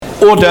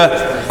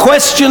Order.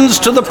 Questions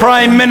to the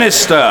Prime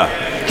Minister.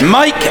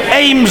 Mike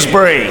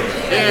Amesbury.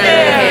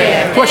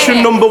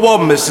 Question number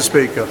 1, Mr.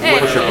 Speaker.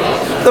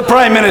 The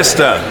Prime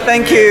Minister.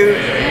 Thank you.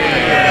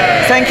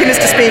 Thank you,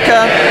 Mr.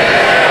 Speaker.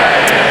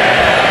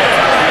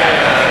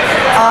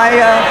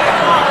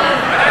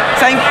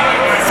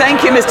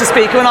 Thank you, Mr.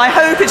 Speaker, and I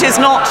hope it's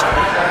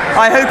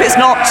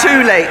not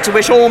too late to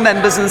wish all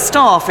members and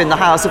staff in the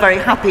House a very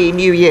happy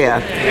New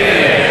Year.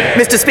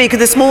 Mr. Speaker,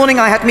 this morning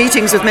I had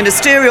meetings with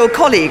ministerial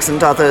colleagues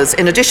and others.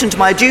 In addition to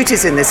my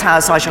duties in this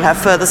House, I shall have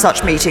further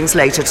such meetings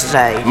later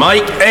today.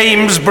 Mike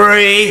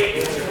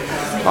Amesbury.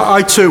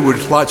 I too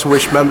would like to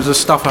wish members and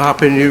staff a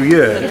happy new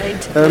year.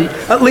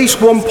 At least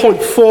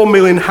 1.4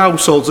 million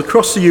households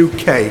across the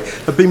UK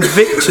have been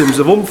victims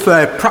of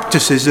unfair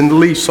practices in the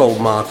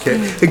leasehold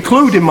market,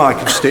 including my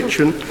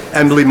constituent,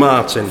 Emily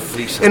Martin.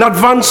 In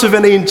advance of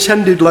any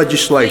intended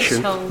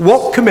legislation,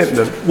 what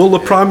commitment will the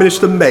Prime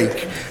Minister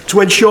make to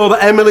ensure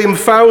that Emily and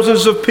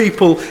thousands of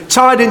people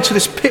tied into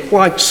this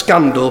pit-like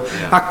scandal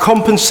are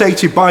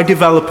compensated by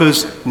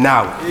developers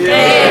now?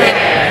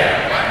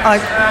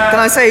 Can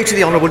I say to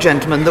the honourable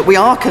gentleman that we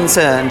are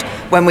concerned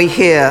when we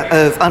hear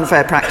of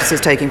unfair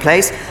practices taking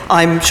place.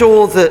 I'm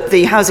sure that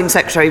the Housing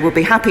Secretary would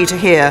be happy to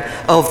hear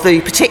of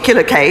the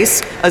particular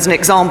case as an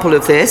example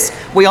of this.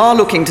 We are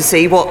looking to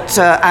see what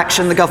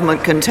action the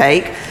government can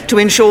take to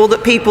ensure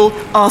that people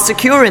are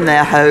secure in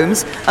their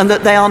homes and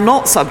that they are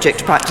not subject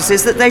to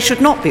practices that they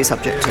should not be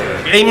subject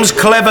to. James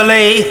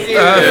Cleverly.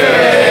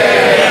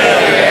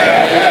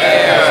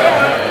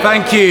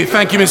 Thank you,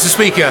 Mr.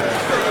 Speaker.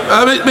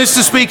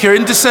 Mr. Speaker,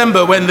 in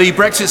December, when the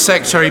Brexit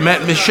Secretary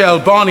met Michel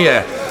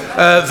Barnier,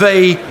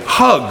 they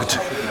hugged.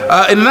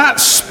 In that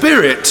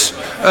spirit,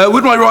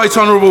 would my right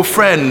honourable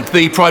friend,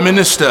 the Prime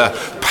Minister,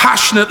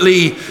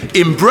 passionately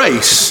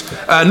embrace,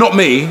 not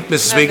me,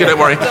 Mr. Speaker, don't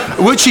worry,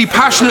 would she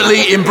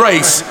passionately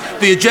embrace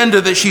the agenda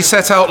that she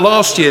set out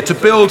last year to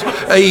build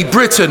a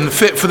Britain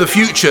fit for the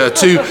future,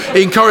 to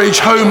encourage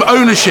home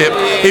ownership,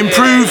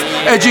 improve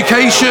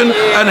education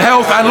and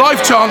health and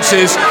life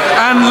chances,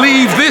 and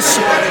leave this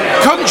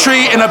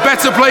country in a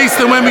better place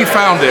than when we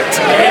found it?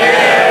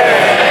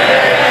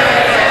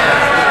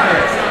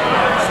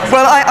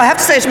 Well, I have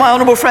to say to my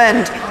honourable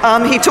friend,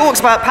 he talks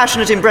about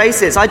passionate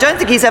embraces. I don't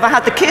think he's ever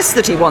had the kiss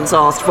that he once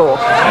asked for.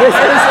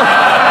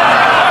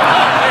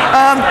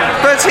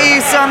 But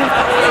he's,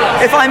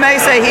 if I may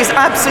say, he's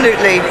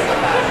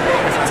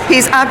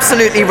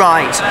absolutely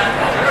right.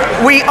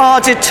 We are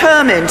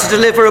determined to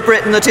deliver a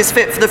Britain that is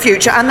fit for the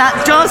future, and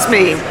that does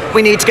mean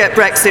we need to get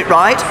Brexit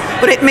right,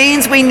 but it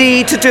means we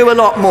need to do a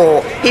lot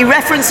more. He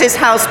references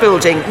house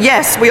building.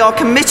 Yes, we are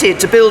committed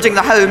to building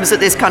the homes that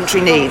this country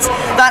needs.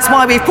 That's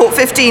why we've put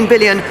 15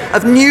 billion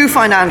of new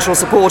financial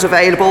support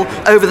available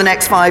over the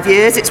next 5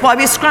 years. It's why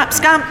we've scrapped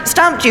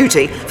stamp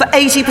duty for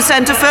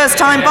 80% of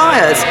first-time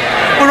buyers.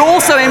 We're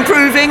also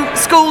improving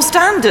school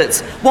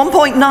standards.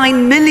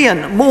 1.9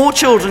 million more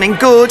children in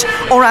good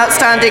or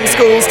outstanding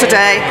schools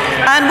today,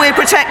 and we're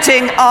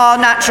protecting our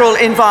natural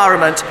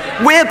environment.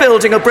 We're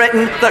building a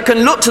Britain that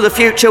can look to the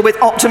future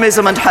with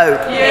optimism and hope.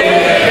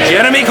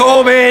 Jeremy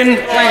Corbyn.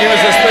 Thank you,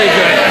 Mr.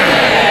 Speaker.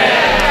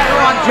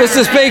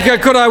 Mr. Speaker,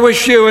 could I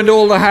wish you and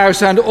all the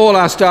House and all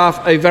our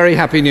staff a very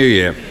happy New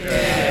Year?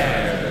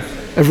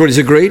 Everybody's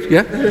agreed?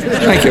 Yeah?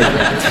 Thank you.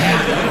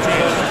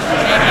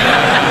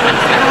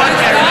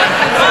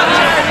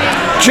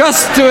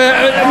 Just to,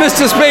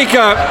 Mr.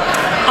 Speaker,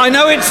 I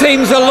know it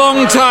seems a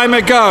long time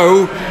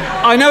ago,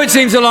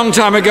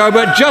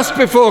 but just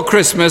before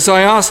Christmas,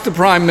 I asked the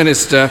Prime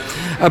Minister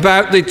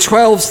about the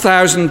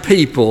 12,000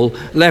 people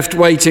left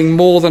waiting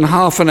more than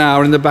half an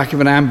hour in the back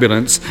of an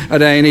ambulance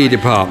at A&E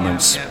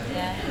departments.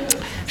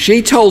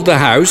 She told the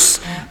House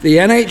the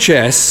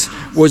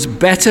NHS was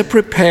better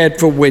prepared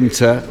for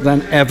winter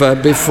than ever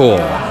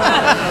before.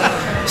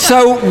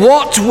 So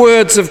what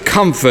words of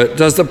comfort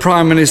does the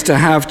Prime Minister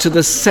have to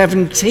the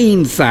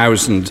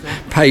 17,000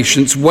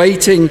 patients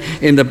waiting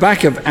in the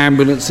back of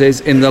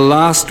ambulances in the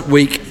last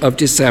week of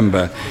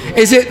December?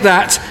 Is it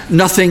that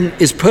nothing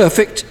is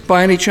perfect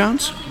by any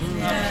chance?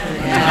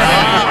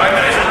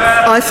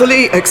 I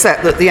fully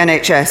accept that the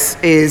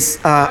NHS is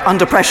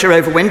under pressure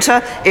over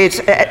winter.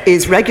 It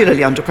is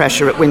regularly under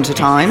pressure at winter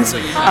times.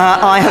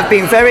 I've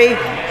been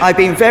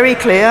very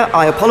clear.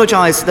 I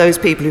apologise to those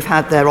people who've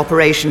had their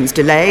operations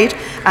delayed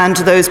and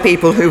to those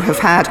people who have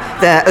had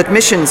their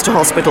admissions to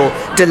hospital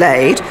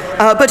delayed.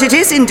 But it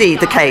is indeed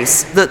the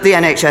case that the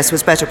NHS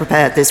was better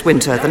prepared this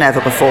winter than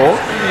ever before.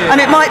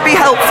 And it might be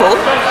helpful.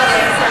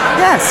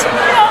 Yes.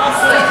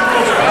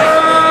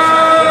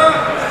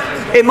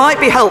 It might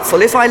be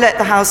helpful if I let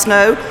the House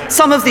know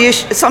some of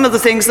the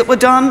things that were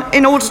done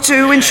in order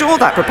to ensure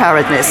that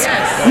preparedness.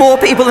 More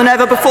people than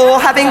ever before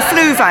having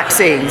flu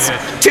vaccines,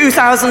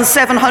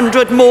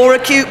 2,700 more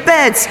acute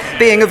beds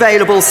being made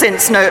available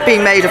since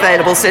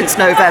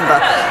November.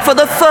 For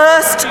the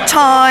first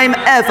time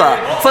ever,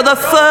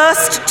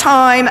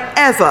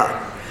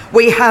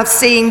 We have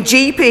seen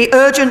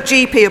urgent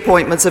GP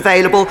appointments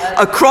available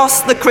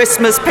across the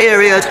Christmas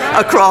period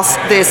across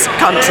this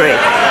country.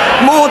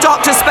 More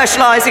doctors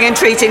specialising in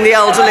treating the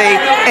elderly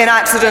in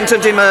accident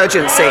and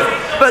emergency.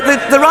 But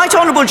the Right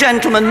Honourable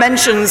Gentleman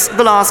mentions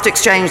the last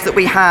exchange that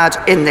we had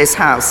in this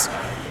House.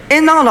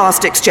 In our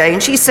last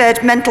exchange, he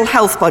said mental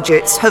health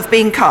budgets have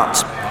been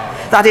cut.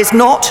 That is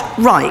not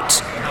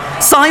right.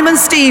 Simon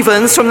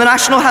Stevens from the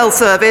National Health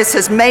Service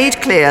has made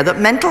clear that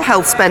mental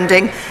health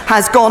spending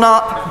has gone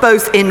up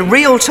both in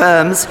real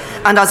terms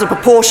and as a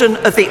proportion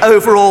of the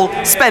overall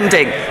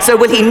spending. So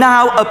will he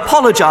now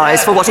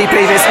apologise for what he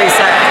previously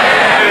said?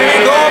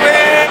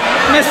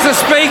 Mr.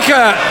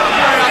 Speaker,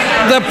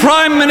 the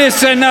Prime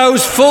Minister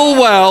knows full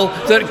well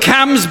that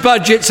CAM's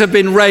budgets have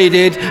been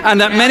raided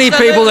and that many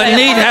people that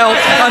need help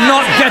are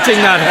not getting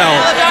that help.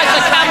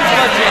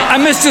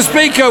 And Mr.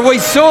 Speaker, we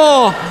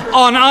saw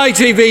on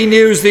ITV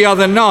News the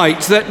other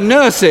night that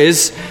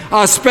nurses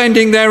are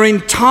spending their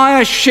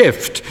entire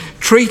shift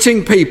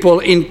treating people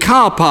in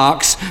car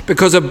parks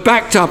because of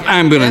backed up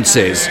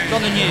ambulances.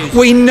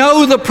 We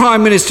know the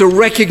Prime Minister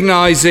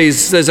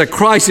recognises there's a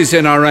crisis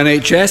in our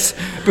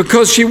NHS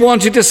because she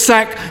wanted to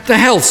sack the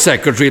Health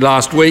Secretary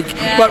last week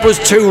but was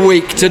too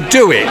weak to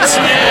do it.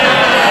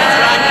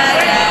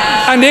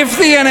 And if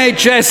the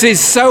NHS is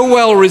so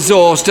well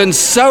resourced and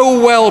so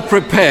well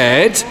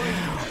prepared,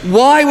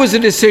 why was a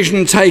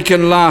decision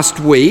taken last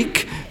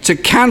week to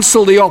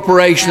cancel the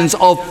operations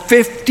of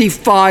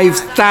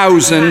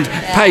 55,000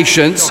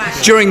 patients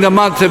during the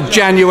month of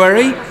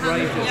January?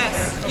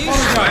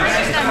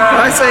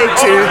 I say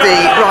to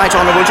the Right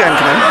Honourable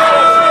Gentleman.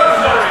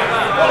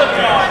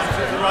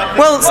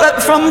 Well,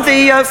 from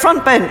the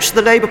front bench,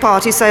 the Labour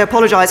Party say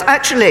apologise.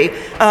 Actually,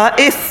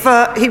 if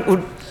he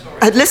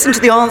had listened to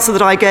the answer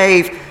that I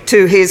gave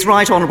to his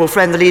right honourable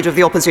friend, the Leader of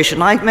the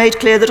Opposition, I made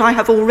clear that I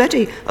have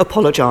already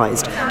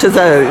apologised to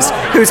those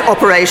whose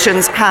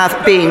operations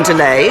have been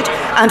delayed,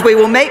 and we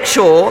will make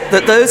sure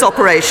that those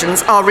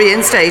operations are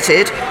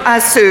reinstated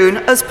as soon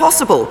as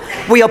possible.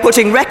 We are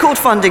putting record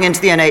funding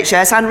into the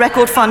NHS and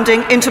record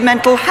funding into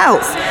mental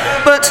health.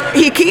 But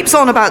he keeps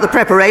on about the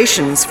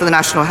preparations for the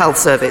National Health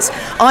Service.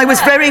 I was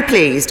very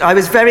pleased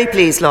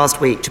last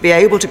week to be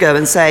able to go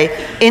and say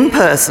in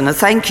person a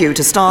thank you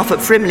to staff at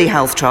Frimley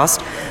Health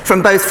Trust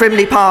from both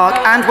Frimley Park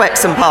and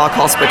Wexham Park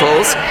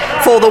hospitals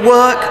for the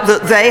work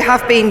that they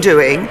have been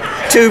doing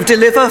to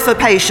deliver for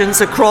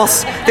patients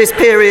across this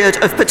period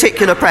of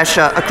particular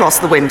pressure across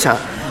the winter.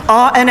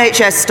 Our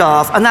NHS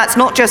staff, and that's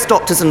not just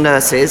doctors and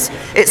nurses,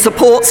 it's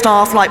support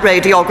staff like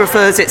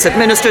radiographers, it's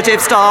administrative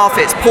staff,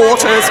 it's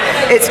porters,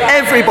 it's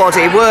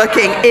everybody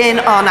working in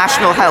our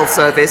National Health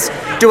Service,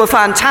 do a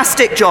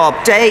fantastic job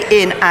day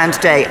in and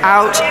day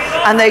out,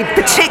 and they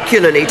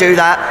particularly do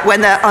that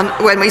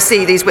when we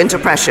see these winter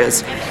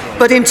pressures.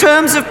 But in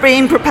terms of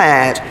being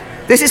prepared,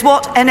 this is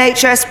what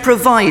NHS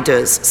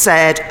providers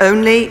said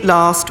only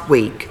last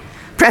week.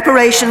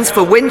 Preparations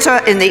for winter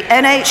in the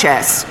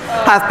NHS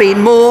have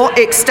been more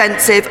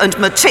extensive and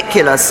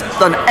meticulous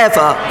than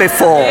ever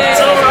before.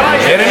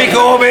 Jeremy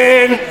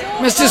Corbyn!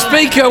 Mr.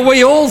 Speaker,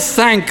 we all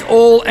thank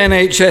all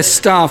NHS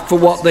staff for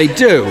what they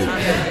do,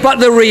 but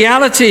the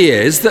reality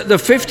is that the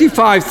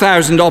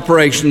 55,000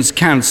 operations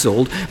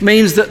cancelled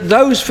means that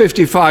those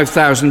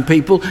 55,000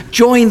 people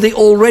join the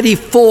already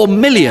 4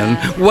 million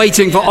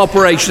waiting for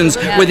operations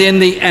within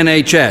the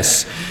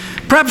NHS.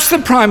 Perhaps the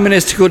Prime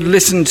Minister could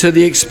listen to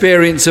the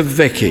experience of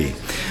Vicky.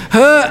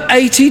 Her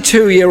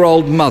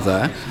 82-year-old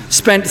mother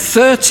spent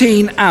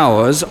 13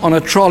 hours on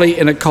a trolley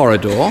in a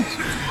corridor.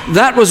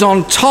 That was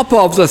on top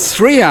of the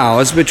 3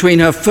 hours between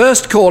her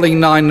first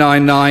calling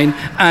 999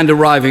 and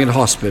arriving at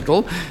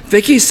hospital.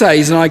 Vicky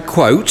says, and I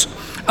quote,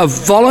 "A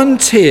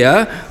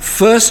volunteer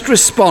first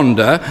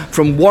responder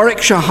from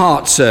Warwickshire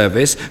Heart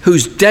Service,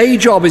 whose day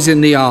job is in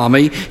the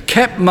army,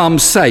 kept Mum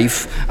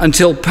safe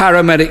until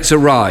paramedics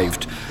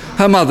arrived.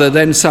 Her mother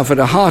then suffered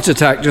a heart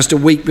attack just a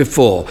week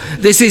before.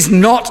 This is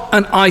not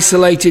an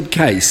isolated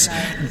case."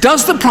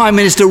 Does the Prime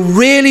Minister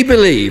really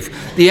believe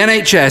the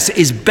NHS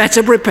is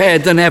better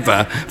prepared than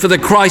ever for the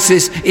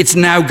crisis it's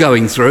now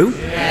going through?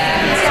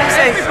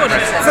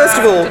 First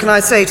of all, can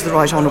I say to the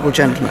Right Honourable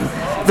Gentleman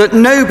that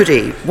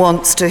nobody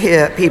wants to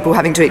hear people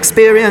having to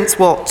experience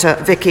what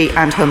Vicky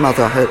and her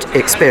mother had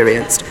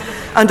experienced.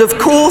 And of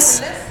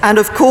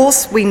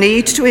course, we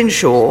need to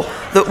ensure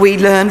that we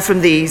learn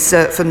from these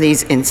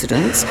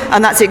incidents,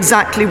 and that's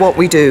exactly what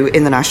we do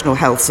in the National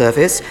Health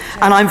Service.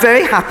 And I'm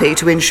very happy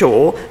to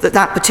ensure that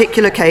that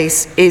particular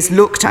case is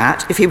looked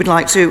at, if he would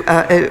like to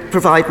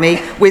provide me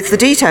with the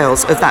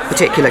details of that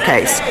particular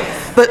case.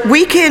 But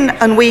week in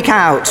and week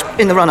out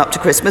in the run-up to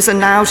Christmas, and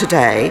now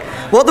today,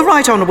 what the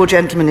Right Honourable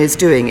Gentleman is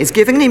doing is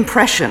giving an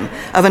impression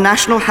of a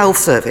National Health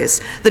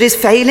Service that is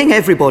failing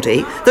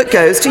everybody that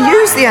goes to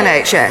use the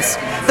NHS.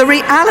 The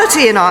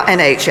reality in our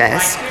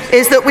NHS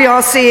is that we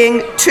are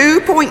seeing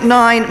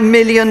 2.9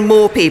 million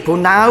more people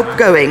now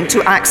going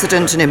to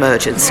accident and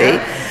emergency.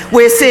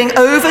 We're seeing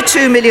over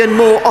 2 million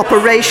more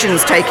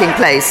operations taking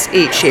place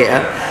each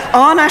year.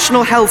 Our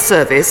National Health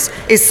Service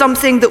is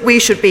something that we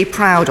should be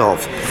proud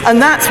of.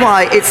 And that's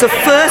why it's a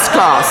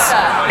first-class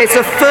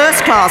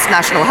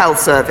National Health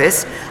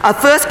Service, a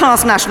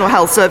first-class National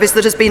Health Service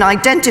that has been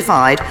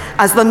identified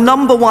as the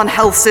 #1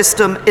 health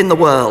system in the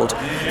world.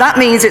 That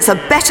means it's a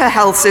better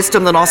health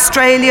system than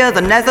Australia,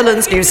 the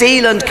Netherlands, New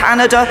Zealand,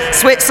 Canada,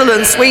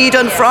 Switzerland,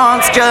 Sweden,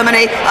 France,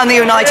 Germany, and the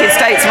United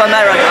States of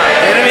America.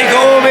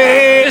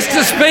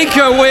 Mr.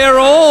 Speaker, we're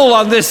all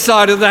on this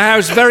side of the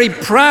House very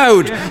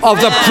proud of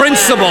the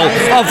principle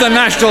of the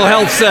National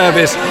Health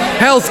Service,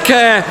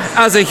 healthcare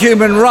as a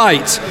human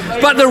right.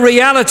 But the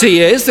reality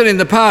is that in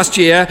the past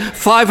year,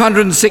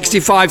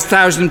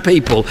 565,000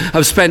 people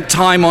have spent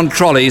time on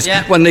trolleys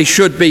when they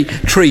should be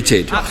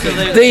treated.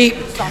 The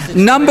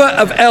number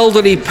of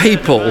elderly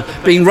people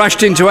being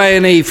rushed into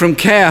A&E from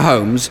care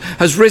homes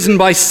has risen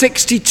by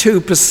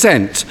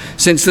 62%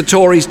 since the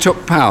Tories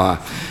took power.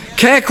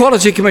 Care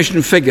Quality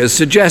Commission figures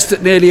suggest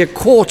that nearly a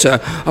quarter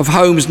of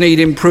homes need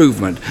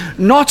improvement.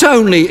 Not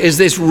only is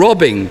this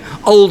robbing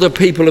older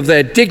people of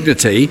their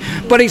dignity,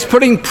 but it's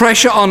putting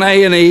pressure on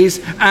A&Es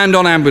and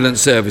on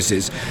ambulance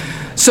services.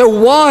 So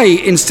why,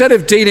 instead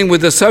of dealing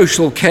with the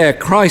social care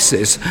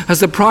crisis, has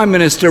the Prime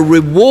Minister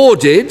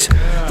rewarded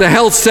the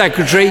Health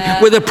Secretary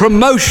with a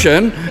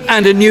promotion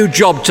and a new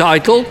job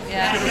title?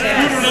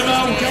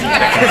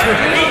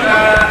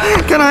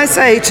 Can I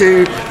say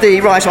to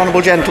the Right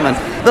Honourable Gentleman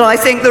that I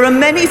think there are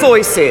many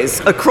voices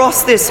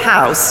across this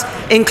House,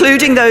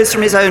 including those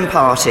from his own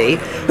party,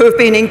 who have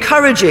been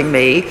encouraging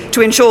me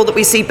to ensure that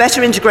we see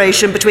better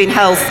integration between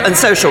health and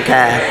social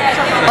care.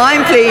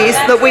 I'm pleased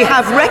that we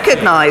have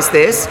recognised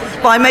this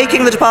by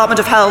making the Department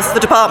of Health the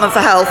Department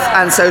for Health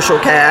and Social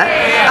Care,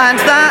 and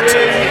that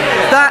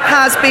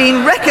has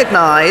been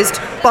recognised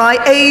by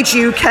Age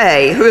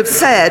UK, who have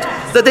said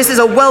that this is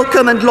a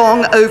welcome and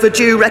long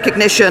overdue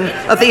recognition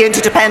of the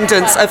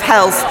interdependence of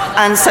health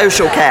and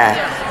social care.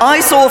 I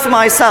saw for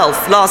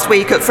myself last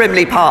week at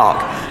Frimley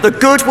Park the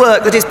good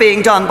work that is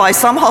being done by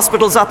some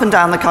hospitals up and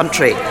down the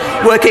country,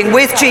 working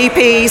with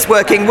GPs,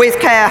 working with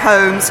care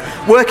homes,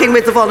 working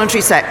with the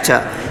voluntary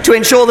sector to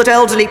ensure that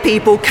elderly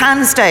people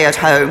can stay at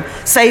home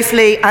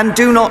safely and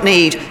do not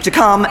need to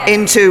come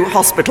into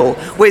hospital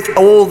with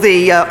all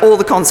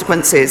the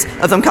consequences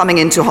of them coming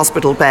into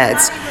hospital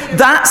beds.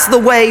 That's the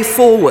way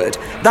forward.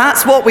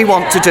 That's what we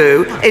want to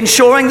do,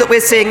 ensuring that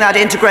we're seeing that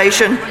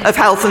integration of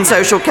health and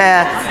social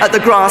care at the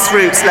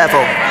grassroots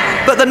level.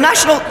 But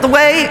the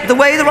way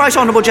the Right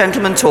Honourable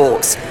Gentleman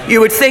talks,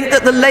 you would think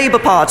that the Labour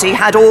Party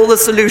had all the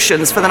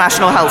solutions for the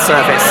National Health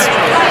Service.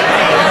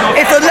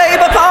 If the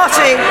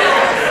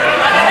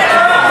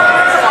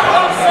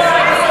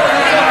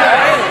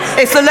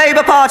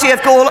Labour Party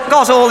have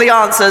got all the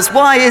answers,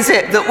 why is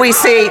it that we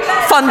see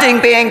funding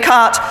being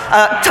cut,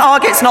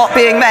 targets not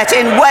being met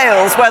in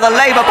Wales, where the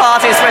Labour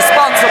Party is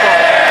responsible?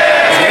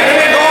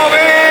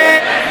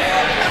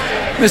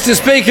 Mr.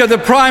 Speaker, the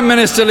Prime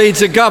Minister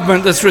leads a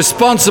government that's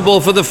responsible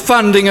for the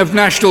funding of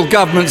national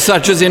governments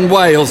such as in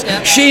Wales.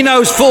 She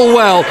knows full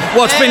well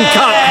what's been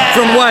cut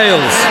from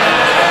Wales.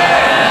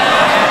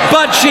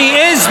 But she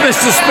is,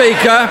 Mr.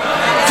 Speaker,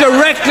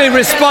 directly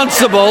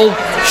responsible.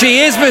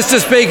 She is, Mr.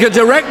 Speaker,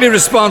 directly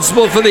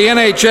responsible for the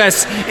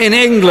NHS in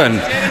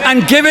England.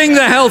 And giving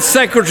the Health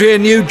Secretary a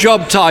new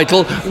job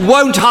title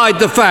won't hide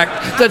the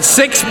fact that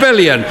 £6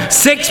 billion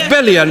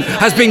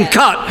has been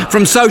cut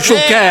from social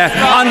care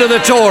under the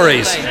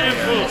Tories.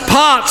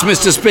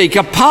 Mr.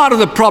 Speaker, part of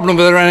the problem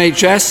with our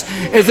NHS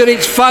is that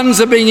its funds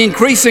are being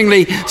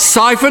increasingly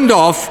siphoned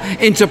off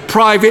into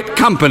private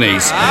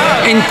companies,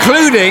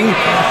 including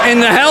in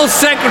the Health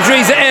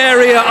Secretary's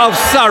area of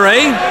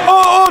Surrey.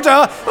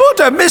 Order,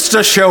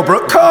 Mr.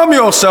 Shelbrooke, calm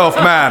yourself,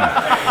 man.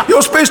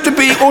 You're supposed to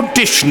be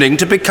auditioning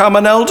to become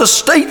an elder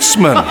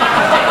statesman.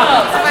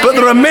 But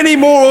there are many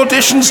more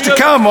auditions to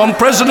come on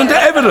President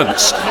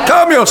Evidence.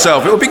 Calm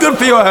yourself, it will be good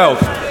for your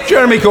health.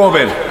 Jeremy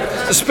Corbyn.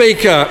 Mr.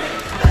 Speaker,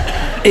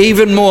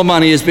 even more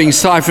money is being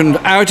siphoned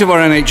out of our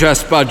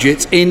NHS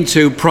budgets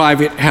into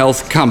private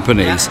health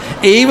companies.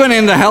 Even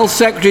in the Health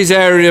Secretary's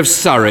area of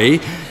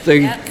Surrey,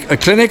 a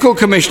clinical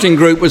commissioning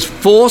group was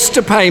forced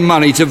to pay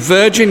money to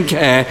Virgin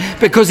Care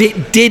because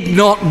it did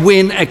not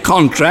win a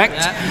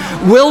contract.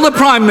 Will the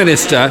Prime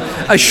Minister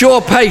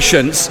assure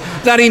patients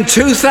that in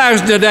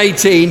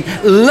 2018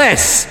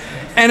 less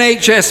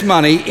NHS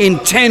money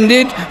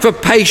intended for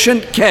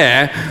patient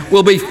care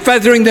will be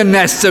feathering the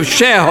nests of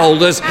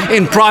shareholders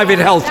in private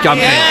health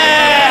companies?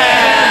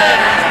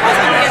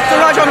 The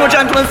Right Honourable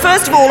Gentleman,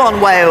 first of all on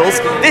Wales,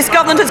 this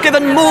government has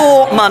given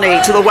more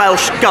money to the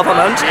Welsh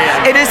Government.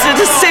 It is a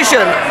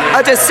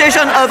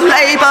decision of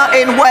Labour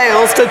in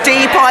Wales to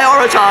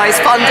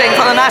deprioritise funding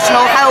for the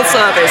National Health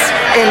Service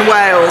in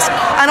Wales.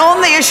 And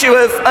on the issue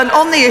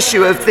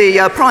of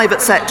the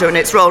private sector and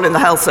its role in the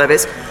health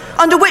service,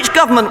 under which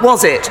government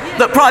was it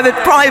that private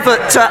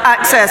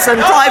access and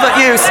private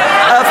use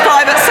of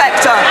private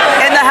sector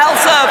in the health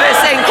service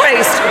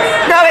increased?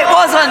 No, it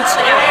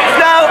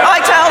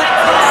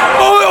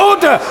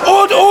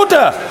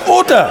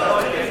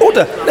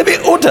Order. Let me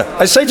order.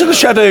 I say to the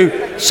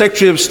Shadow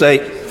Secretary of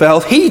State for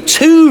Health, he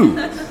too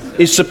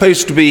is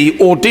supposed to be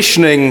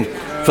auditioning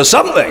for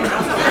something.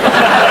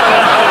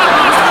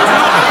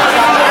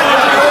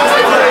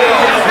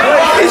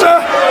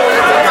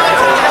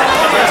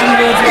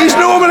 He's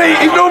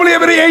normally a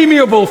very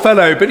amiable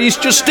fellow, but he's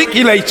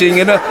gesticulating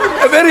in a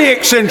very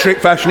eccentric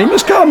fashion. He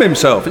must calm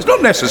himself. It's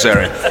not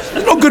necessary.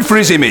 It's not good for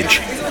his image.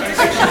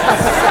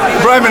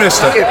 Prime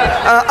Minister.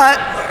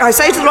 I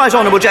say to the right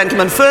honourable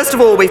gentleman, first of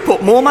all, we've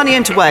put more money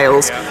into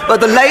Wales, but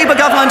the Labour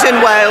government in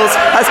Wales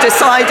has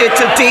decided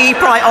to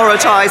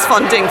deprioritise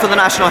funding for the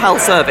National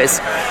Health Service.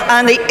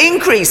 And the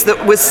increase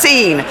that was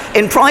seen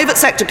in private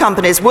sector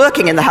companies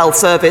working in the health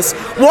service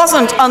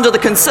wasn't under the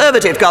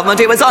Conservative government,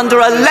 it was under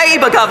a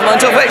Labour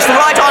government of which the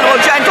right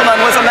honourable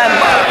gentleman was a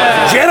member.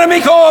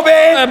 Jeremy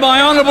Corbyn! My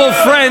honourable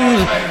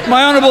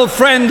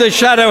friend, the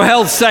Shadow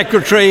Health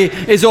Secretary,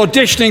 is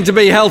auditioning to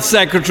be Health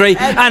Secretary,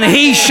 and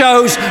he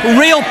shows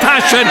real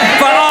passion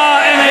for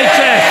our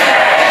NHS.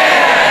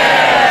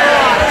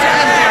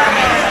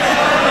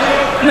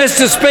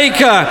 Mr.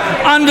 Speaker,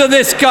 under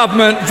this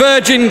government,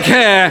 Virgin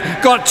Care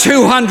got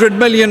 £200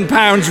 million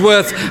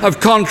worth of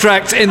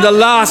contracts in the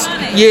last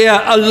year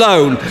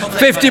alone,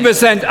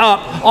 50%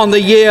 up on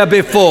the year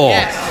before.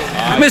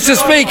 Mr.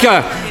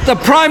 Speaker, the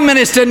Prime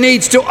Minister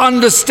needs to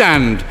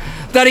understand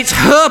that it's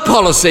her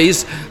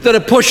policies that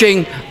are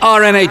pushing our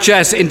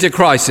NHS into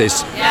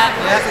crisis.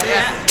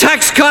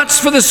 Tax cuts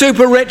for the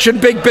super rich and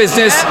big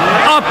business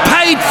are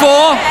paid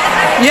for,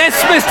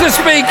 yes, Mr.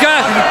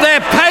 Speaker,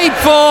 they're paid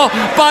for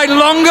by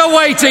longer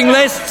waiting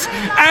lists,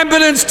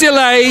 ambulance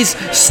delays,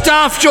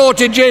 staff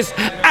shortages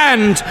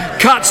and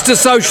cuts to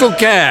social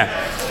care.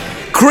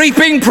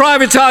 Creeping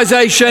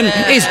privatisation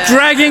is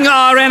dragging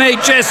our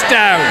NHS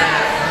down.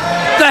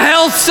 The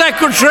Health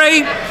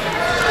Secretary,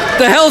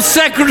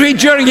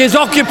 during his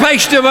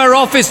occupation of her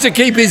office to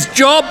keep his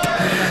job,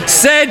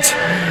 said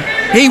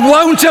he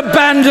won't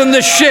abandon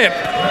the ship.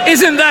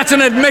 Isn't that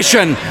an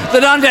admission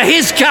that under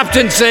his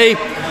captaincy,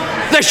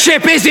 the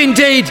ship is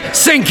indeed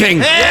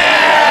sinking?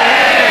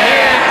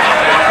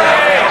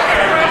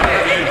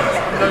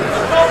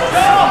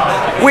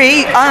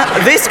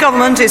 This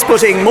government is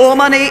putting more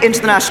money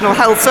into the National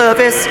Health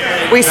Service.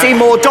 We see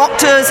more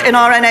doctors in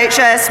our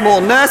NHS,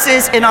 more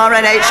nurses in our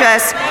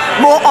NHS,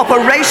 more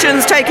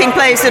operations taking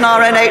place in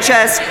our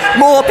NHS,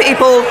 more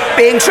people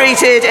being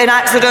treated in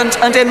accident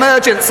and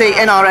emergency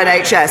in our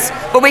NHS.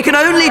 But we can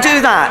only do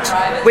that.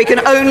 We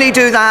can only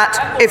do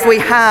that if we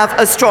have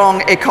a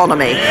strong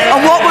economy.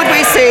 And what would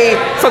we see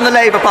from the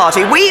Labour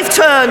Party? We've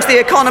turned the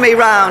economy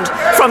round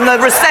from the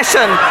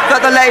recession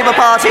that the Labour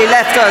Party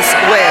left us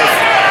with.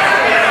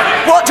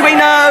 What do we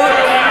know?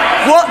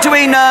 What do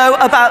we know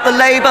about the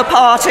Labour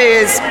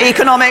Party's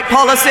economic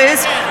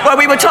policies? Well,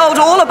 we were told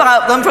all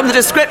about them from the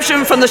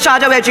description from the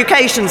Shadow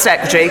Education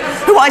Secretary,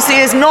 who I see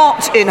is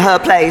not in her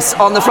place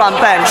on the front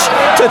bench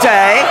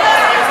today.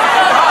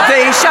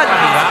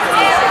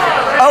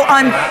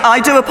 I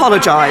do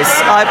apologise.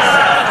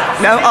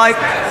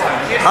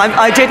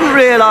 I didn't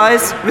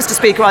realise, Mr.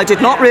 Speaker, I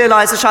did not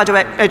realise the Shadow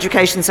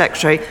Education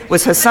Secretary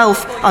was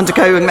herself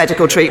undergoing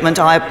medical treatment.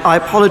 I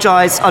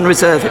apologise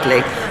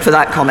unreservedly for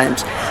that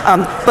comment.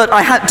 But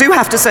I do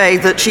have to say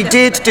that she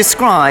did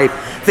describe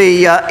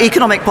the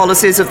economic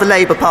policies of the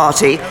Labour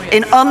Party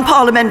in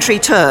unparliamentary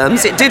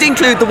terms. It did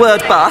include the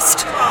word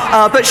bust,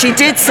 but she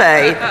did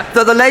say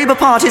that the Labour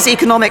Party's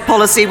economic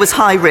policy was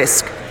high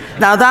risk.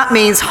 Now that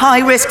means high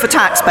risk for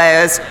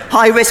taxpayers,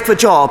 high risk for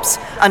jobs,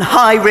 and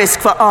high risk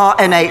for our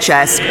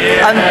NHS.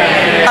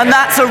 And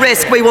that's a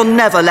risk we will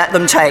never let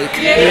them take.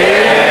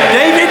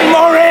 David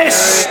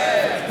Morris!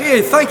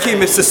 Here, thank you,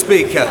 Mr.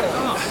 Speaker.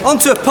 On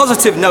to a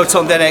positive note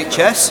on the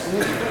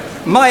NHS.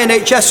 My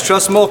NHS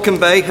trust, Morecambe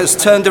Bay, has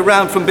turned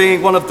around from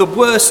being one of the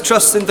worst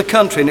trusts in the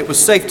country, and it was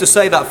safe to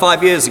say that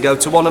 5 years ago,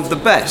 to one of the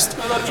best.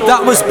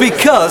 That was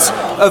because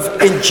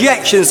of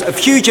injections of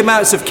huge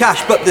amounts of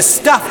cash, but the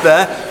staff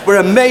there were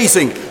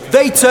amazing.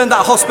 They turned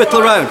that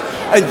hospital around.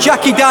 And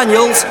Jackie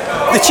Daniels,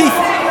 the chief...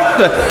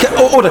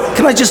 Order.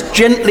 Can I just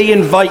gently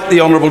invite the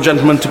honourable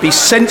gentleman to be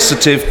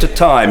sensitive to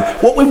time?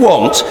 What we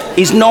want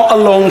is not a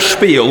long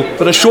spiel,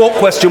 but a short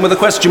question with a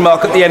question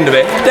mark at the end of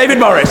it. David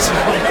Morris.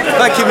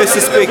 Thank you,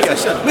 Mr. Speaker.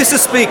 Mr.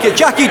 Speaker,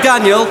 Jackie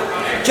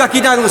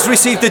Daniels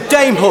received a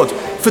Damehood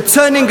for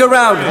turning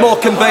around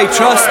Morecambe Bay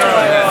Trust.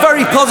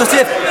 Very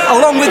positive,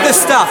 along with the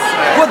staff.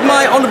 Would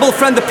my honourable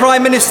friend, the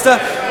Prime Minister,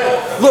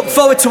 look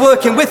forward to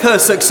working with her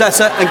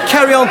successor and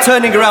carry on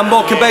turning around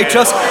Morecambe Bay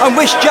Trust, and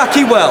wish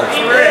Jackie well?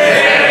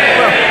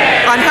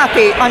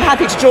 I'm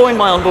happy to join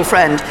my honourable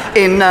friend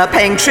in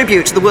paying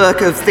tribute to the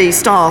work of the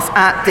staff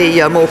at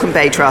the Morecambe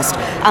Bay Trust,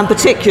 and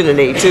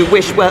particularly to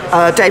wish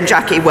Dame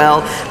Jackie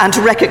well and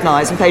to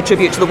recognise and pay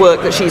tribute to the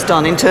work that she's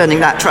done in turning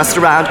that trust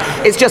around.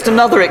 It's just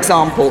another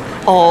example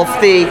of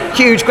the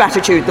huge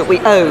gratitude that we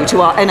owe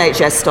to our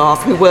NHS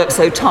staff who work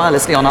so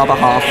tirelessly on our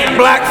behalf.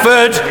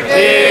 Blackford.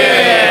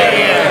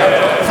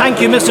 Thank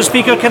you, Mr.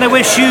 Speaker. Can I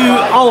wish you,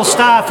 all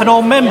staff and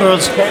all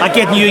members, a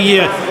good new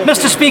year.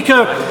 Mr.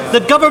 Speaker, the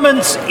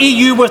government's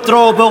EU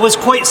withdrawal bill was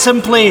quite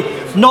simply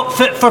not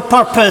fit for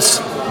purpose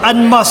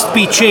and must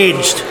be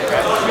changed.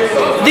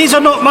 These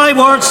are not my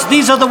words,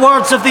 these are the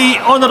words of the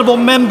Honourable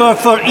Member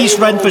for East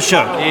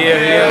Renfrewshire.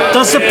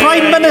 Does the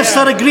Prime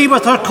Minister agree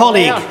with her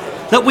colleague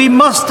that we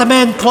must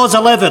amend Clause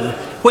 11,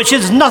 which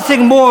is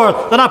nothing more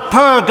than a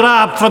power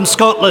grab from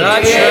Scotland?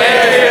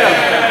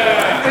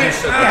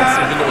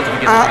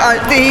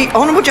 The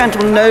honourable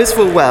gentleman knows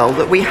full well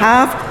that we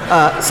have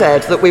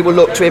said that we will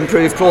look to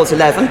improve Clause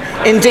 11.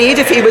 Indeed,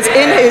 if he was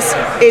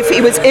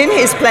in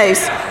his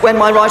place when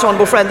my right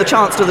honourable friend, the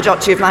Chancellor of the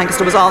Duchy of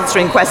Lancaster, was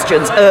answering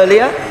questions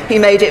earlier, he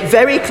made it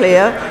very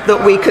clear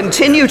that we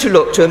continue to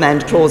look to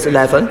amend Clause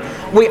 11.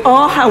 We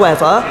are,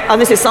 however, and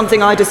this is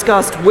something I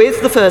discussed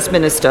with the First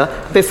Minister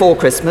before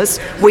Christmas,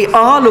 we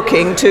are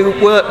looking to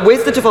work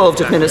with the devolved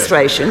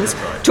administrations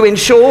to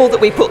ensure that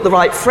we put the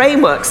right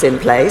frameworks in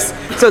place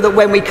so that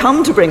when we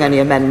come to bring any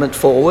amendment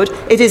forward,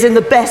 it is in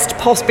the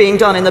being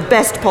done in the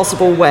best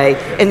possible way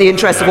in the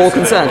interest of all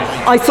concerned.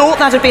 I thought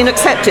that had been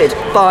accepted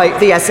by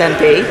the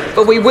SNP,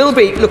 but we will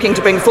be looking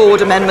to bring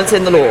forward amendments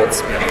in the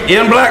Lords.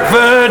 Ian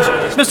Blackford.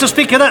 Mr.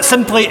 Speaker, that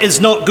simply is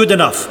not good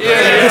enough.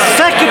 The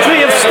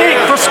Secretary of State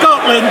for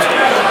Scotland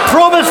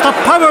promised a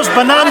powers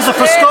bonanza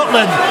for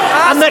Scotland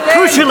and that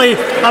crucially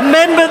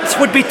amendments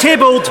would be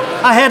tabled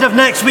ahead of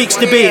next week's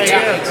debate.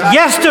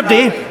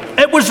 Yesterday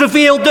it was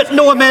revealed that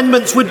no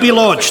amendments would be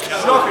lodged.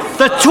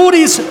 The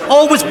Tories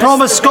always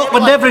promise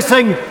Scotland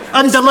everything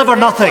and deliver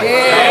nothing.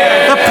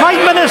 The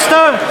Prime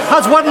Minister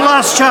has one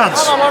last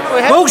chance.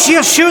 Will she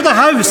assure the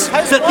House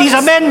that these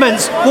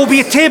amendments will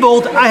be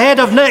tabled ahead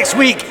of next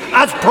week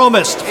as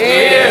promised?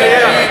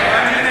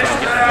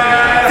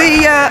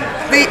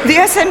 The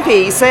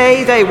SNP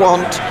say they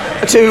want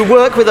to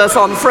work with us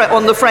on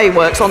the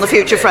frameworks, on the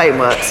future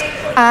frameworks,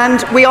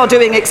 and we are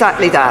doing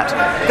exactly that.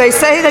 They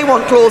say they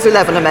want Clause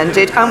 11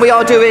 amended, and we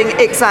are doing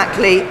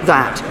exactly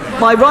that.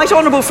 My right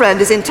honourable friend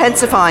is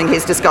intensifying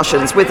his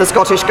discussions with the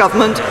Scottish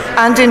Government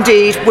and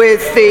indeed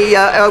with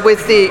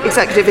the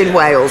Executive in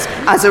Wales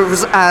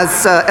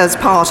as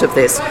part of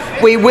this.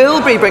 We will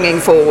be bringing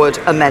forward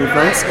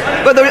amendments,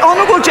 but the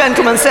honourable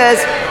gentleman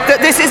says that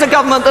this is a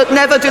government that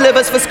never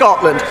delivers for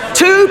Scotland.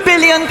 £2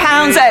 billion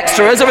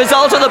extra as a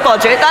result of the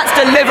budget, that's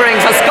delivering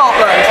for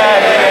Scotland.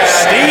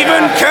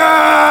 Stephen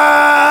Kerr.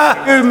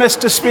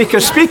 Mr. Speaker,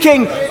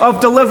 speaking of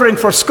delivering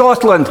for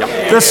Scotland,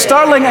 the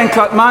Stirling and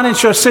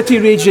Clackmannanshire City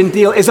Region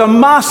deal is a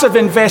massive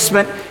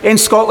investment in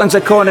Scotland's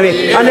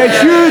economy and a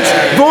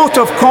huge vote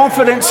of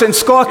confidence in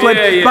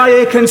Scotland by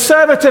a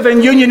Conservative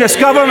and Unionist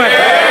government.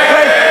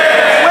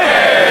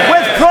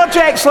 With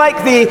projects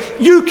like the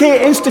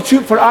UK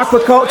Institute for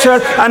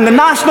Aquaculture and the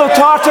National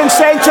Tartan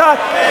Centre,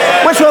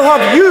 which will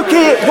have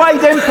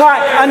UK-wide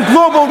impact and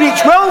global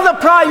reach, will the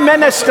Prime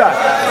Minister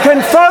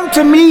confirm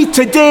to me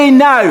today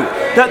now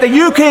that the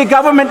UK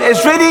Government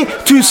is ready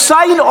to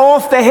sign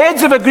off the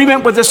heads of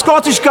agreement with the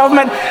Scottish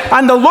Government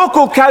and the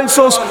local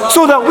councils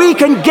so that we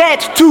can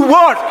get to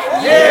work?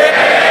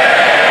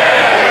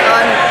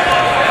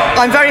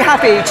 I'm very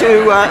happy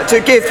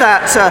to give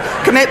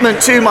that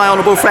commitment to my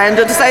honourable friend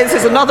and to say this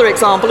is another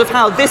example of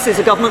how this is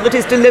a government that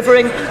is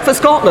delivering for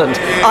Scotland.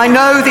 I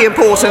know the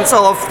importance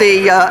of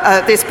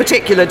this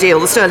particular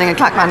deal, the Stirling and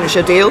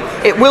Clackmannanshire deal.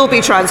 It will be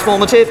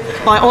transformative.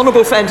 My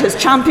honourable friend has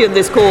championed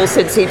this cause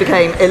since he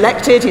became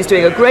elected. He's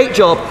doing a great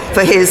job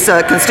for his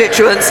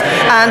constituents,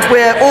 and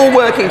we're all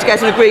working to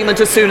get an agreement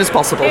as soon as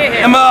possible.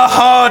 Emma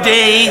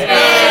Hardy.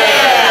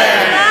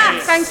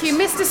 Thank you.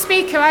 Mr.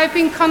 Speaker, I have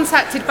been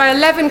contacted by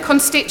 11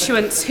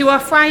 constituents who are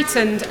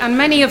frightened and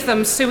many of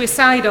them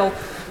suicidal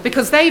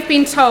because they've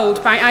been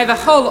told by either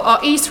Hull or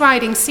East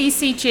Riding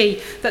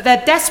CCG that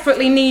their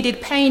desperately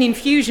needed pain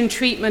infusion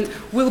treatment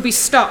will be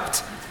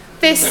stopped.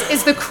 This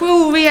is the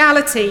cruel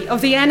reality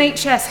of the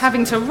NHS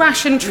having to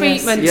ration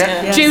treatment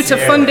due to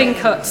funding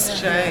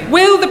cuts.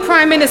 Will the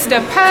Prime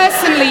Minister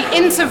personally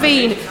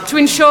intervene to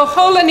ensure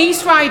Hull and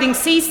East Riding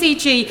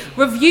CCG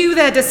review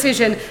their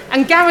decision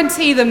and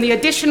guarantee them the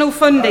additional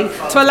funding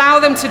to allow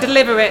them to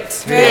deliver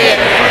it?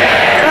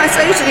 Can I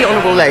say to the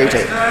Honourable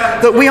Lady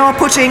that we are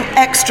putting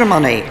extra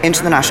money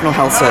into the National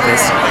Health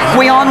Service.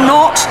 We are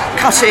not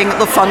cutting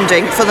the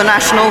funding for the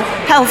National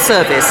Health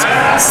Service.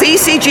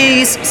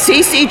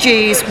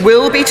 CCGs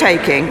will be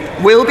taking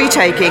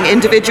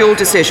individual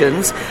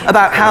decisions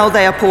about how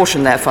they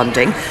apportion their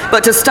funding,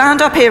 but to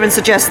stand up here and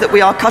suggest that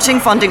we are cutting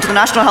funding to the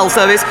National Health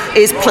Service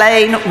is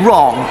plain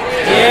wrong.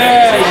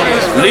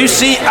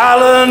 Lucy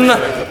Allen.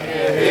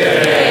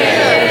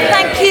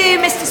 Thank you,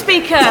 Mr.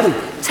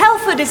 Speaker.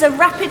 Telford is a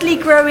rapidly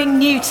growing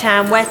new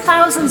town where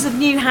thousands of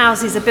new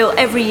houses are built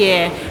every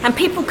year, and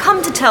people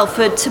come to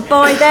Telford to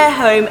buy their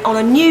home on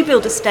a new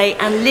build estate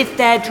and live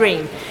their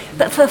dream.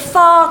 But for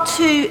far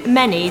too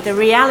many, the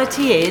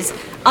reality is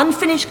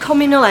unfinished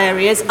communal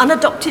areas,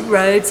 unadopted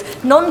roads,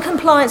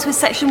 non-compliance with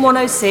Section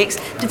 106,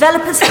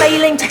 developers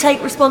failing to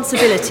take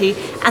responsibility,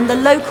 and the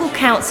local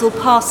council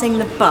passing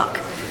the buck.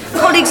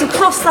 Colleagues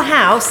across the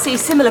House see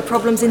similar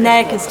problems in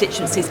their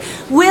constituencies.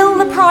 Will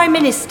the Prime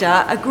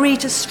Minister agree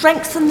to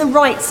strengthen the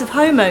rights of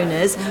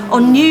homeowners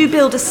on new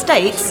build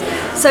estates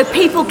so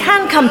people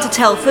can come to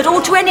Telford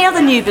or to any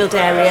other new build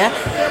area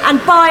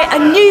and buy a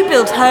new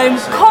build home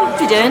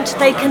confident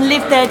they can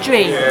live their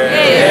dream?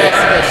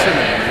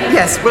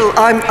 Yes, well,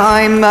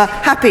 I'm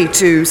happy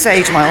to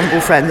say to my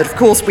honourable friend that, of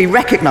course, we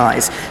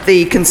recognise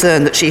the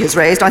concern that she has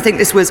raised. I think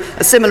this was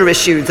a similar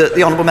issue that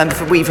the honourable member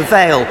for Weaver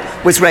Vale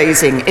was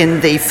raising in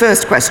the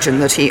first question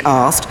that he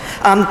asked.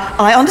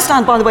 I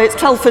understand, by the way, it's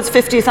Telford's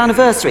 50th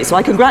anniversary, so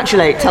I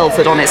congratulate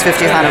Telford on its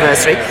 50th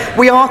anniversary.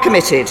 We are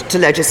committed to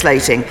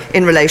legislating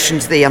in relation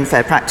to the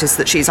unfair practice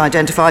that she's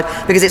identified,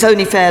 because it's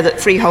only fair that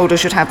freeholders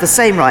should have the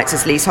same rights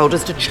as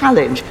leaseholders to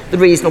challenge the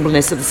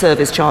reasonableness of the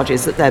service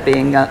charges that they're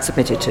being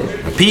submitted to.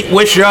 Pete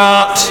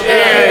Wishart.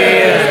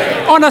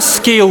 On a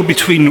scale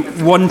between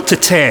 1 to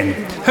 10,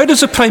 how does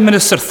the Prime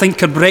Minister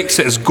think her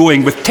Brexit is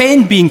going, with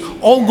 10 being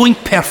all going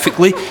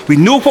perfectly, we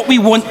know what we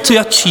want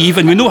to achieve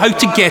and we know how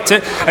to get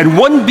it, and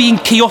 1 being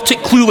chaotic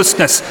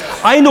cluelessness?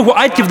 I know what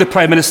I'd give the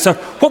Prime Minister.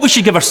 What would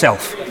she give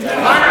herself? Can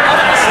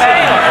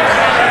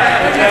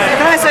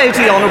I say to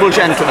the honourable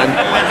gentleman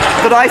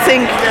that I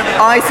think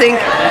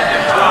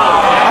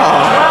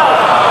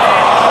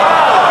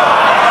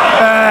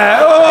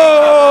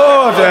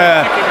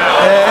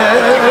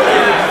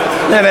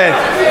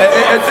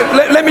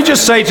let me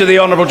just say to the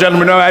honourable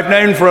gentleman who I've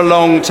known for a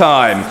long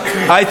time,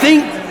 I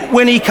think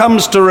when he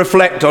comes to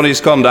reflect on his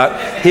conduct,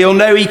 he'll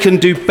know he can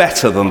do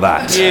better than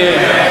that. He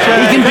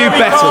can do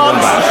better than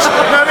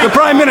that. The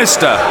Prime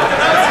Minister.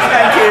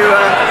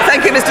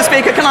 Thank you, Mr.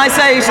 Speaker. Can I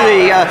say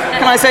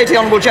to the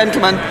honourable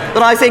gentleman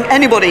that I think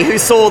anybody who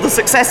saw the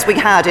success we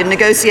had in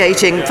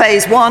negotiating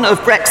phase 1 of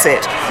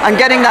Brexit and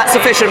getting that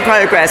sufficient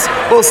progress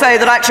will say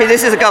that actually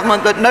this is a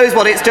government that knows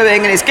what it's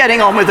doing and is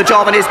getting on with the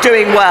job and is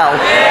doing well.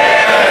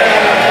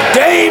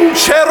 Dame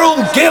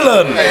Cheryl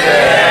Gillan.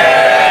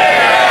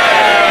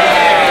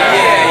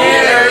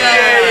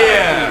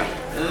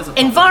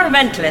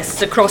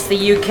 Environmentalists across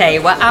the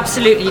UK were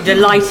absolutely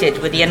delighted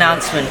with the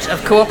announcement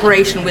of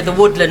cooperation with the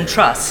Woodland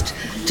Trust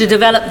to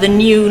develop the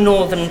new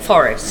Northern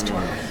Forest.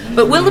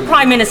 But will the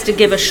Prime Minister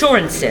give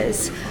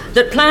assurances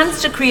that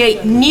plans to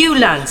create new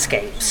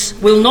landscapes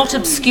will not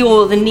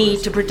obscure the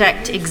need to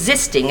protect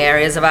existing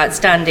areas of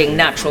outstanding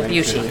natural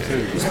beauty?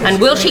 And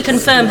will she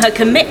confirm her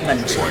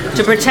commitment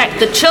to protect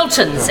the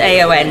Chilterns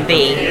AONB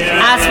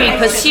as we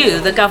pursue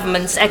the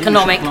government's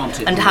economic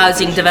and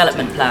housing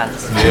development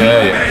plans?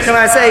 Can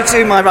I say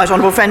to my right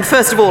honourable friend,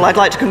 first of all, I'd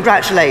like to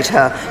congratulate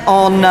her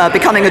on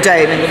becoming a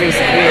dame in the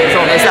recent years'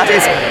 honours. That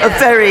is a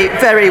very,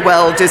 very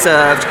well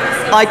deserved.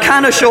 I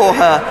can assure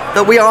her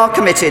that we are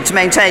committed to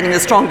maintaining the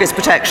strongest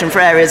protection for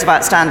areas of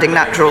outstanding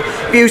natural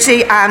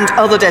beauty and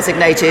other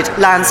designated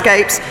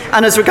landscapes.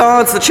 And as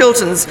regards the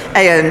Chilterns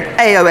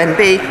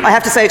AONB, I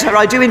have to say to her,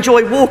 I do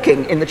enjoy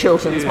walking in the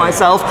Chilterns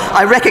myself.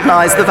 I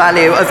recognise the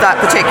value of that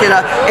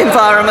particular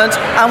environment,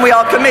 and we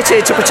are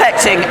committed to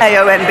protecting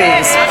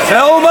AONBs.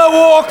 Thelma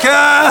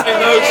Walker!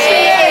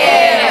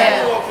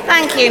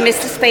 Thank you,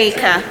 Mr.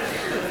 Speaker.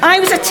 I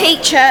was a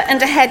teacher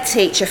and a head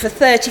teacher for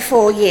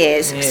 34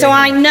 years, so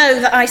I know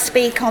that I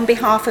speak on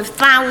behalf of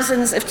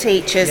thousands of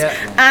teachers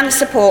and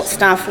support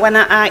staff when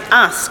I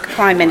ask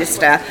Prime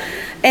Minister,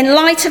 in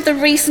light of the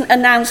recent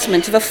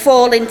announcement of a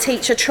fall in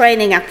teacher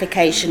training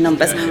application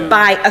numbers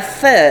by a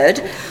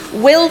third,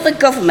 will the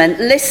government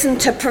listen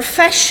to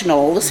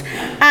professionals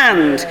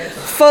and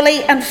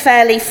fully and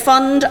fairly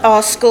fund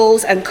our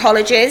schools and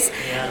colleges,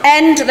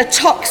 end the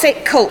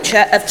toxic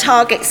culture of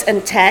targets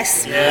and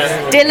tests,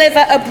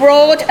 deliver a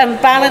broad and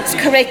balanced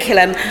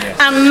curriculum,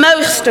 and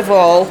most of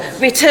all,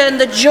 return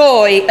the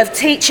joy of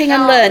teaching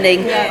and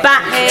learning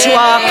back to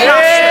our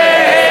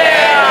classrooms?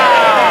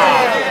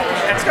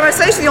 Can I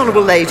say to the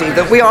honourable lady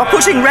that we are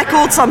putting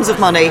record sums of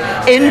money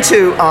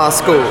into our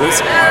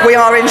schools. We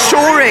are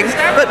ensuring,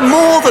 but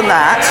more than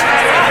that,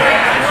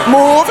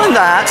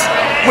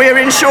 we're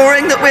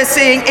ensuring that we're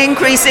seeing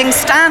increasing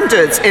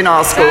standards in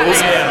our schools.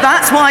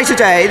 That's why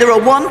today there are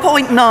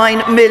 1.9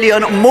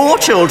 million more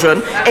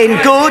children in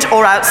good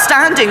or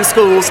outstanding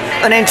schools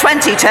than in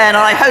 2010, and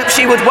I hope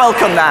she would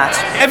welcome that.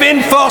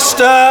 Evan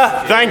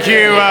Foster. Thank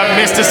you,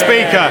 Mr.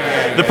 Speaker.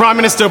 The Prime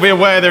Minister will be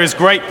aware there is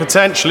great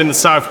potential in the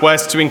South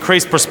West to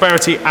increase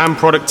prosperity and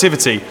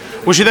productivity.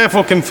 Will she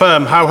therefore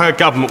confirm how her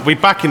government will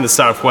be backing the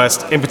South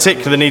West, in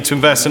particular the need to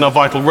invest in our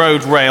vital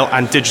road, rail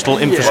and digital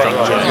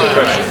infrastructure?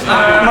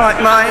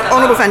 My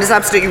honourable friend is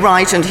absolutely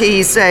right, and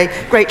he's a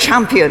great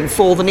champion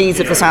for the needs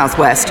of the South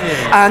West.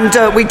 And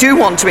we do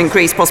want to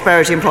increase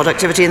prosperity and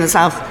productivity in the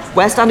South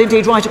West, and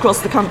indeed right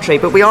across the country,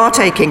 but we are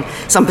taking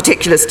some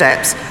particular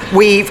steps.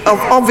 We've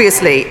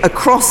obviously,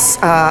 across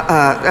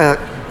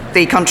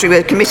the country,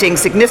 we're committing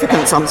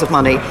significant sums of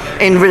money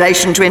in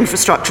relation to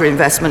infrastructure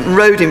investment and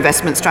road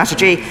investment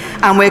strategy,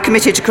 and we're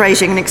committed to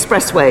creating an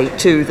expressway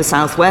to the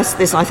southwest.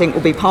 This, I think,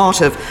 will be part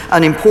of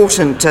an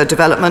important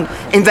development,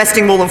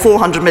 investing more than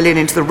 400 million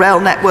into the rail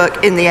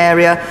network in the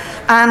area,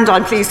 And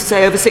I'm pleased to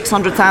say over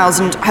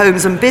 600,000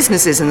 homes and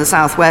businesses in the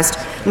South West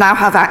now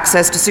have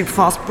access to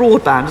superfast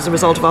broadband as a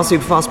result of our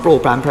superfast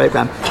broadband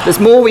programme. There's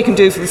more we can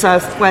do for the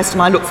South West,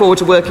 and I look forward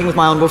to working with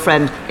my honourable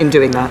friend in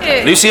doing that.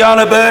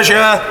 Luciana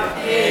Berger.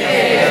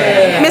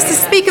 Mr.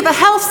 Speaker, the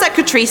Health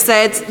Secretary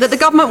said that the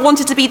government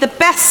wanted to be the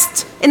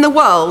best in the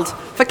world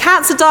for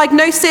cancer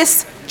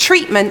diagnosis,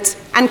 treatment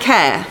and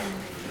care.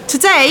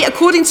 Today,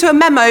 according to a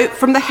memo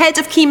from the head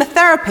of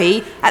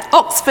chemotherapy at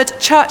Oxford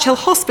Churchill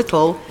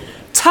Hospital,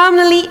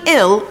 terminally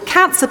ill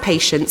cancer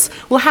patients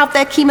will have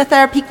their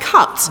chemotherapy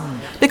cut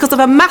because of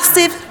a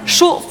massive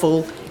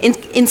shortfall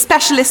in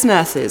specialist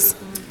nurses.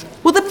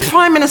 Will the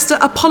Prime Minister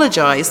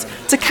apologise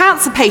to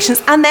cancer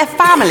patients and their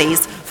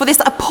families for this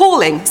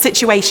appalling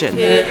situation?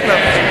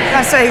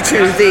 I say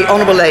to the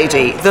Honourable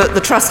Lady that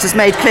the Trust has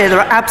made clear there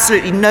are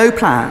absolutely no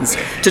plans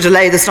to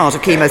delay the start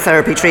of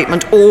chemotherapy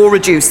treatment or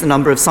reduce the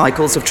number of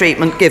cycles of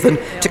treatment given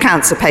to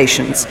cancer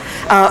patients.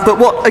 But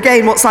what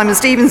Simon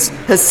Stevens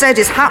has said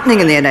is happening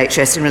in the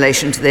NHS in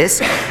relation to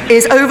this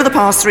is, over the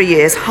past 3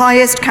 years,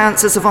 highest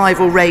cancer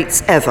survival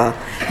rates ever.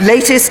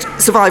 Latest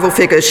survival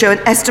figures show an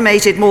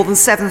estimated more than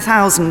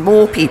 7,000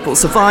 more people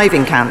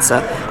surviving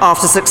cancer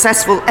after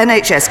successful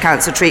NHS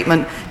cancer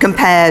treatment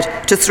compared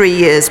to 3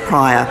 years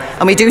prior.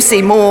 And we do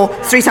see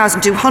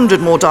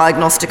 3,200 more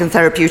diagnostic and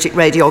therapeutic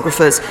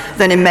radiographers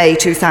than in May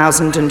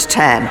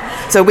 2010.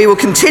 So we will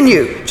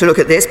continue to look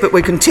at this, but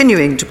we're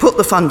continuing to put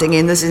the funding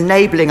in that is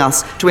enabling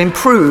us to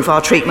improve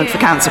our treatment for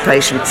cancer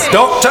patients.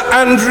 Dr.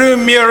 Andrew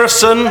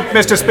Murison.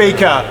 Mr.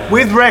 Speaker,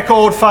 with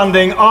record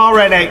funding, our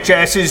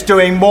NHS is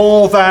doing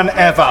more than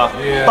ever.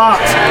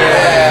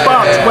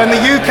 But when the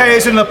UK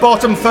is in the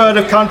bottom third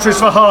of countries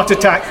for heart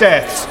attack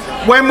deaths,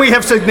 when we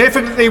have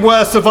significantly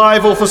worse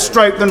survival for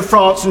stroke than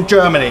France and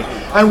Germany,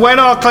 and when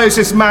our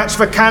closest match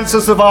for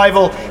cancer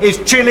survival is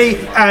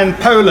Chile and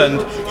Poland,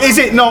 is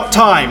it not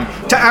time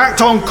to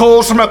act on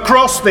calls from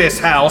across this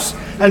House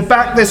and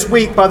backed this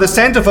week by the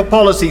Centre for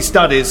Policy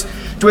Studies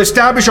to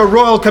establish a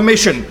Royal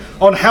Commission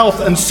on health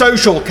and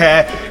social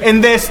care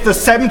in this, the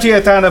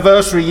 70th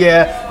anniversary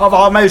year of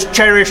our most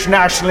cherished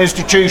national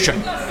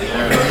institution?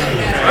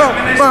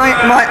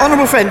 Well, my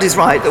honourable friend is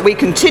right that we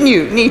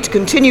need to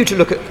continue to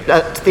look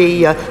at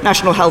the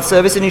National Health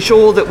Service and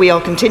ensure that we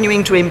are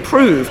continuing to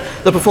improve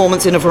the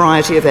performance in a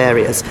variety of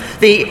areas.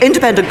 The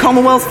Independent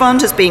Commonwealth Fund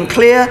has been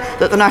clear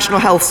that the National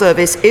Health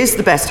Service is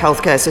the best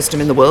healthcare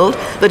system in the world,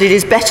 that it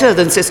is better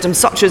than systems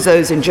such as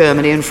those in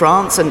Germany and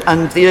France and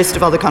the list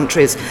of other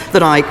countries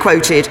that I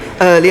quoted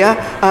earlier.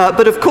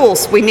 But of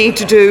course, we need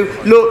to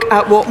look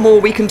at what more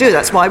we can do.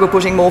 That's why we're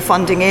putting more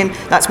funding in.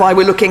 That's why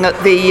we're looking at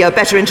the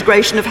better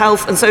integration of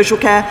health and social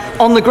care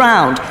on the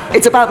ground.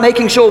 It's about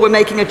making sure we're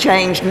making a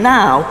change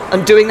now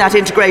and doing that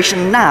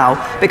integration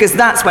now, because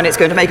that's when it's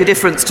going to make a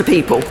difference to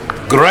people.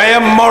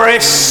 Graham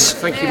Morris.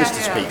 Thank you,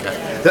 Mr. Speaker.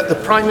 That the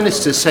Prime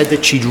Minister said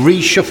that she'd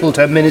reshuffled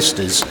her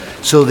ministers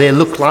so they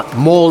look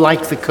more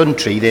like the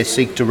country they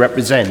seek to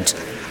represent.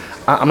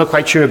 I'm not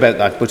quite sure about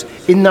that, but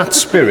in that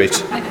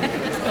spirit,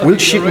 will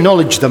she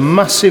acknowledge the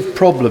massive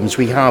problems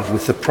we have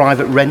with the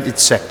private rented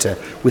sector,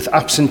 with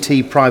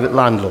absentee private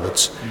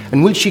landlords?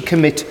 And will she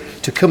commit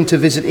to come to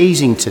visit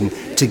Easington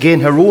to gain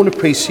her own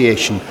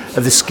appreciation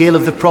of the scale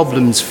of the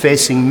problems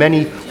facing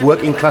many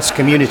working class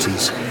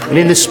communities? And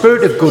in the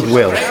spirit of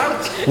goodwill,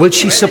 will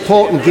she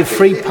support and give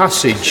free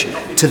passage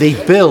to the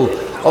bill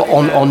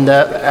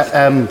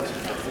on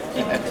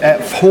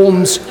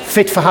homes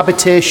fit for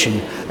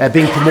habitation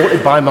being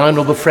promoted by my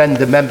honourable friend,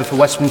 the member for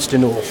Westminster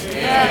North?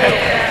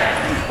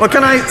 Well,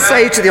 can I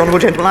say to the honourable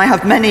gentleman, I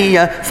have many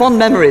fond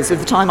memories of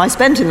the time I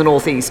spent in the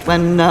North East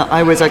when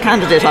I was a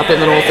candidate up in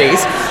the North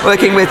East,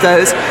 working with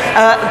those.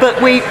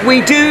 But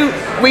we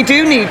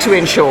do need to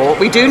ensure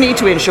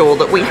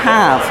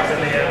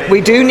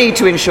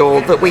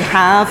that we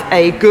have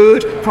a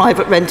good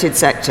private rented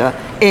sector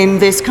in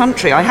this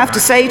country. I have to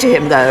say to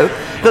him, though,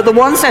 that the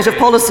one set of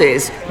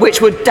policies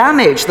which would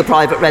damage the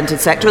private rented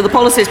sector are the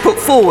policies put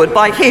forward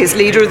by his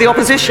Leader of the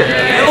Opposition.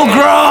 Bill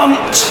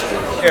Grant.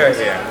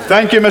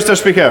 Thank you, Mr.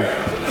 Speaker.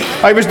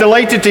 I was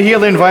delighted to hear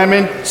the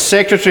Environment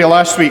Secretary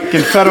last week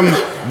confirm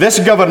this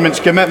government's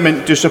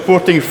commitment to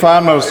supporting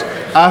farmers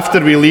after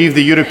we leave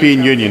the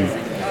European Union.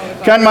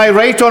 Can my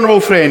right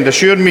honourable friend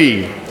assure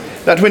me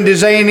that when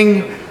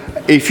designing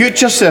a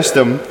future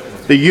system,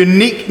 the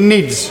unique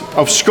needs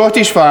of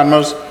Scottish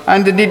farmers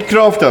and indeed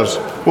crofters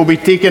will be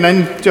taken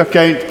into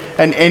account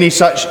in any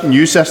such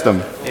new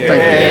system?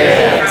 Thank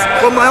you.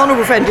 Well, my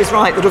honourable friend is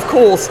right that, of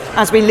course,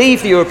 as we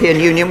leave the European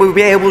Union, we'll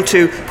be able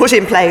to put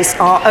in place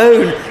our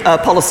own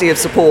policy of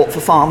support for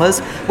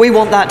farmers. We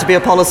want that to be a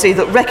policy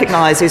that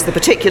recognises the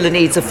particular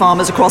needs of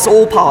farmers across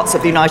all parts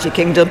of the United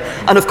Kingdom,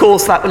 and, of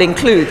course, that will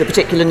include the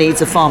particular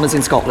needs of farmers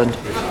in Scotland.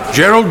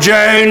 Gerald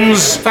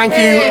Jones. Thank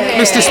you,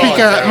 Mr.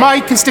 Speaker.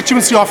 My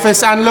constituency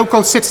office and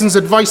local Citizens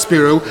Advice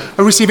Bureau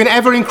are receiving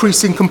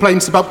ever-increasing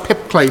complaints about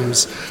PIP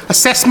claims.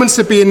 Assessments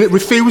are being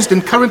refused,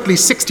 and currently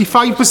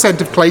 65%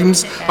 of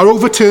claims are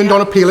overturned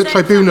on appeal at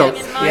tribunal.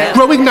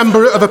 Growing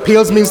number of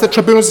appeals means that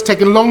tribunals are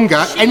taking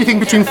longer, anything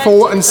between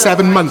 4 and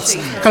 7 months.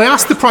 Can I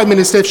ask the Prime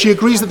Minister if she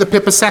agrees that the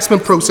PIP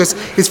assessment process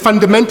is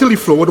fundamentally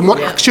flawed and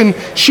what action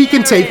she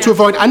can take to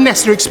avoid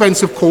unnecessary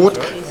expense of court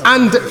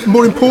and,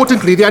 more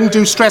importantly, the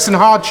undue stress and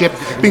hardship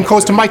being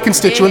caused to my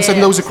constituents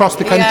and those across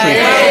the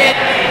country?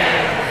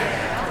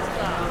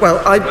 Well,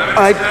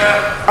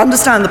 I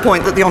understand the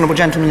point that the Honourable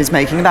Gentleman is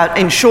making about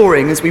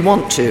ensuring, as we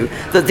want to,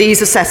 that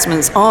these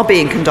assessments are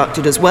being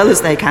conducted as well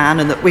as they can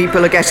and that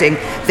people are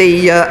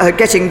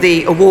getting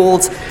the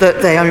awards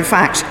that they are in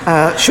fact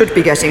should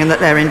be getting and that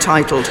they're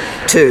entitled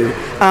to.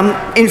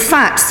 In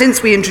fact,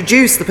 since we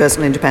introduced the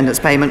personal independence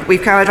payment,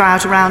 we've carried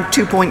out around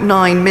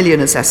 2.9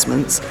 million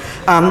assessments.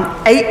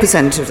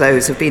 8% of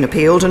those have been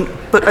appealed,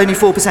 but only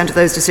 4% of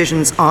those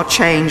decisions are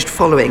changed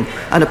following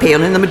an appeal.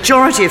 And in the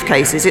majority of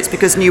cases, it's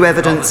because new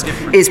evidence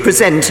is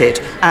presented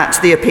at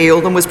the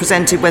appeal than was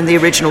presented when the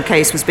original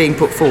case was being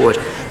put forward.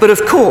 But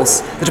of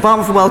course, the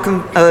Department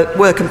for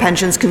Work and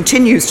Pensions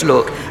continues to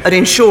look at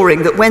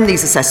ensuring that when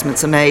these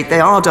assessments are made, they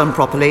are done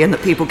properly and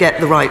that people get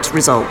the right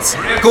results.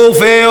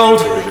 Caulfield.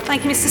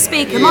 Thank you, Mr.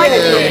 Speaker.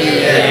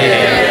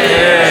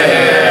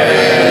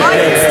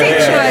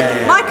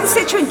 My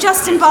constituent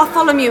Justin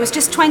Bartholomew was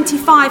just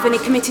 25 when he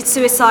committed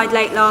suicide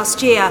late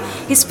last year.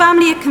 His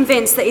family are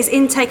convinced that his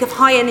intake of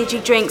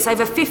high-energy drinks,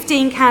 over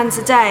 15 cans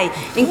a day,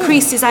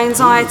 increased his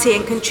anxiety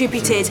and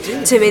contributed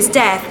to his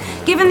death.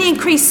 Given the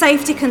increased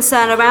safety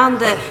concern around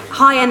the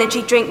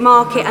high-energy drink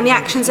market and the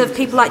actions of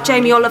people like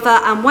Jamie Oliver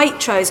and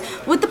Waitrose,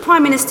 would the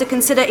Prime Minister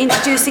consider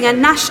introducing a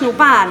national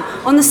ban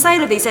on the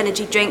sale of these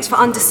energy drinks for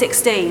under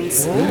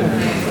 16s?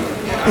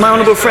 My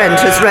honourable friend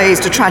has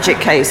raised a tragic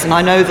case, and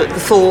I know that the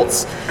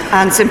thoughts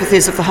and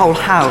sympathies of the whole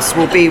House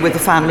will be with the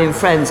family and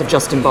friends of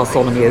Justin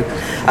Bartholomew.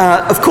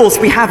 Of course,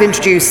 we have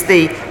introduced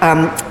the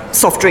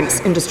soft drinks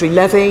industry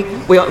levy.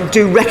 We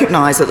do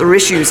recognise that there are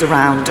issues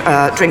around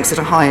drinks that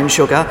are high in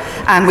sugar,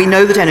 and we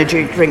know that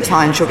energy drinks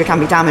high in sugar can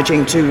be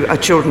damaging to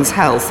children's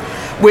health.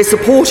 We're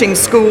supporting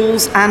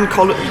schools and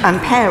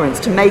parents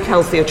to make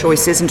healthier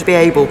choices and to be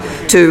able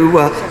to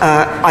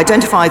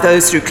identify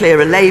those through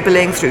clearer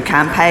labelling, through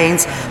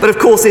campaigns. But of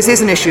course, this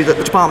is an issue that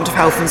the Department of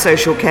Health and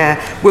Social Care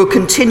will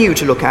continue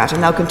to look at,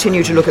 and they'll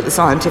continue to look at the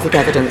scientific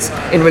evidence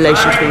in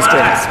relation to these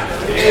drinks.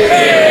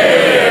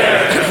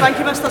 Thank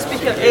you, Mr.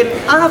 Speaker.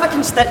 I have a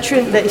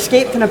constituent that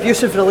escaped an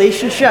abusive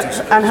relationship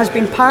and has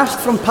been passed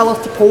from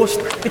pillar to post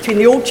between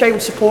the old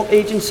Child Support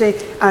Agency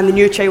and the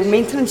new Child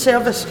Maintenance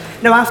Service.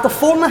 Now, after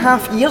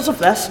 4.5 years of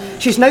this,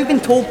 she's now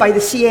been told by the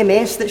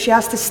CMS that she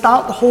has to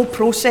start the whole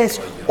process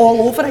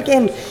all over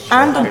again.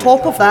 And on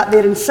top of that,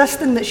 they're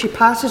insisting that she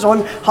passes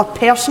on her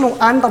personal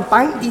and her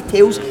bank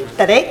details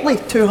directly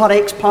to her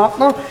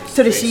ex-partner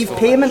to receive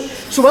payment.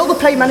 So will the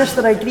Prime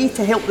Minister agree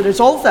to help to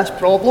resolve this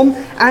problem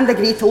and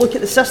agree to look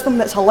at the system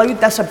that's allowed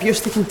this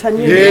abuse to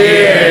continue?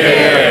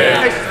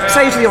 I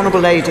say to the Honourable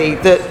Lady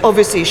that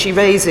obviously she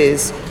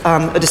raises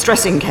a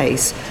distressing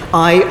case.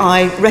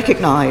 I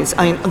recognise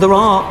there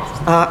are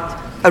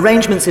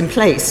arrangements in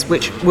place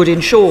which would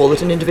ensure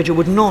that an individual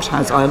would not,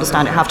 as I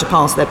understand it, have to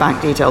pass their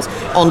bank details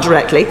on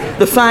directly.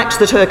 The fact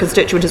that her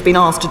constituent has been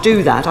asked to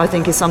do that, I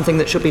think, is something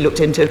that should be looked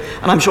into,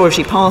 and I'm sure if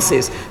she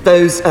passes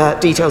those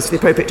details to the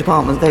appropriate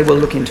department, they will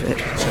look into it.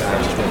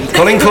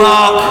 Colin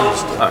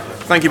Clark.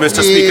 Thank you,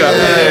 Mr. Speaker.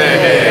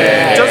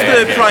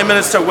 Does the Prime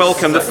Minister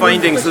welcome the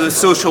findings of the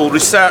Social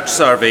Research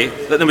Survey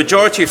that the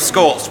majority of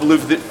Scots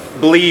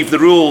believe the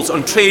rules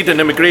on trade and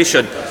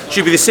immigration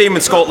should be the same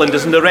in Scotland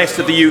as in the rest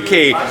of the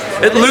UK?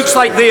 It looks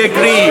like they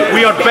agree.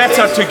 We are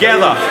better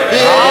together.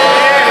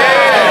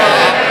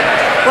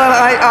 Well,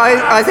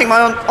 I think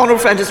my honourable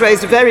friend has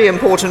raised a very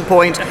important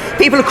point.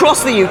 People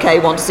across the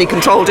UK want to see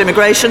controlled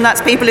immigration.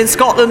 That's people in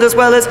Scotland as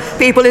well as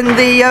people in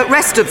the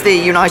rest of the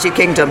United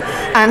Kingdom.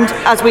 And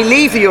as we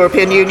leave the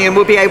European Union,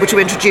 we'll be able to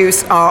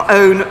introduce our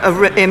own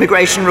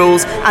immigration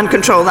rules and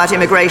control that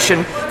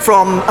immigration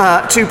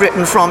to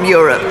Britain from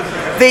Europe.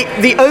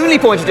 The only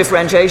point of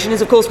differentiation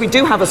is, of course, we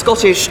do have a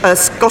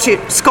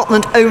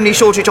Scotland-only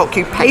shortage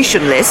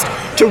occupation list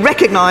to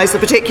recognise the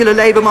particular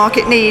labour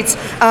market needs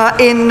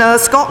in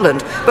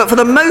Scotland. But for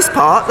the most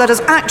part, that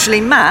has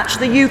actually matched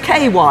the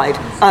UK-wide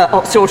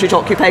shortage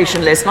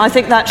occupation list. And I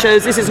think that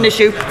shows this is an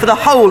issue for the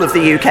whole of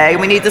the UK,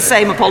 and we need the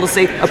same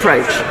policy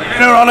approach.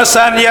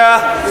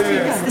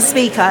 Mr.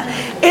 Speaker,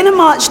 in a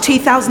March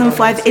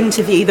 2005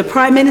 interview, the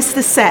Prime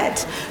Minister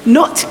said,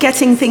 "Not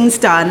getting things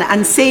done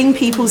and seeing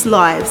people's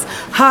lives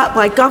hurt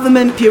by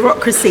government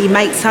bureaucracy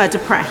makes her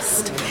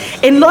depressed."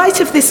 In light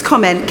of this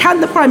comment,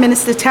 can the Prime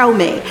Minister tell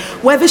me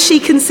whether she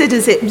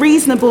considers it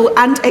reasonable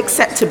and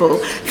acceptable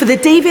for the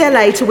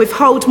DVLA to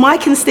withhold my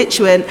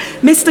constituent,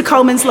 Mr.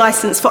 Coleman's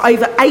licence for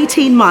over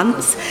 18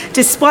 months,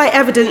 despite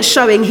evidence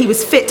showing he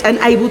was fit and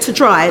able to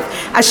drive,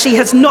 as she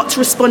has not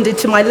responded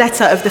to my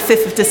letter of the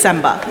 5th of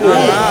December?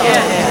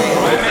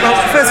 Well,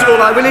 first of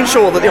all, I will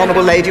ensure that the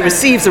Honourable Lady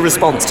receives a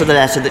response to the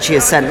letter that she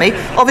has sent me.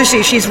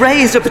 Obviously, she's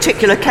raised a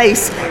particular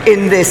case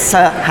in this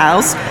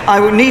House. I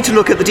will need to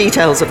look at the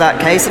details of that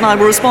case, and I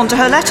will respond to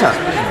her letter.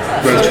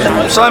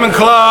 Simon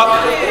Clark.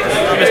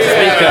 Mr.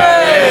 Speaker.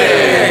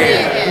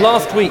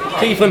 Last week,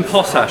 Cleveland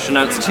Potash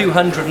announced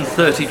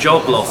 230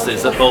 job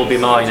losses at Bolby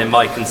Mine in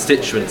my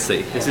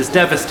constituency. This is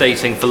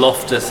devastating for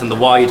Loftus and the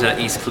wider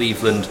East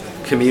Cleveland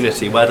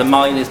community, where the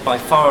mine is by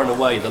far and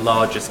away the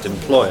largest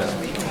employer.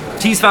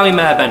 Tees Valley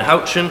Mayor Ben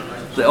Houchin,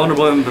 the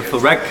Honourable Member for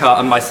Redcar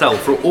and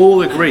myself were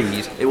all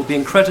agreed it would be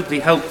incredibly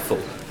helpful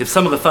if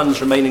some of the funds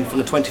remaining from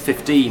the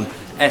 2015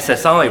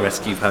 SSI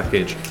rescue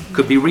package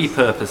could be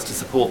repurposed to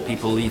support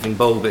people leaving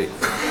Bolby.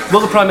 Will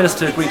the Prime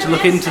Minister agree to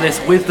look into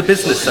this with the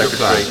Business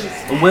Secretary,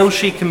 and will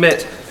she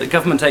commit that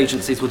government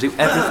agencies will do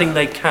everything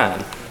they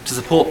can to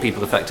support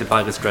people affected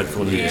by this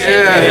dreadful news?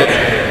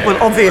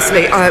 Well,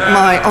 obviously,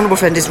 my honourable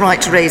friend is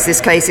right to raise this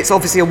case. It's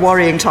obviously a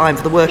worrying time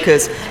for the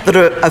workers that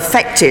are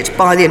affected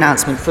by the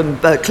announcement from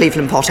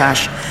Cleveland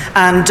Potash.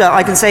 And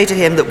I can say to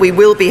him that we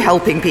will be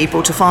helping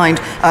people to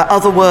find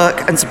other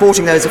work and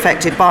supporting those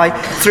affected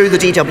through the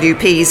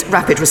DWP's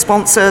Rapid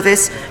Response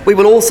Service. We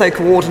will also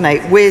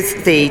coordinate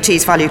with the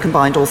Tees Valley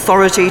Combined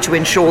Authority to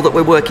ensure that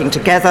we're working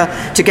together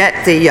to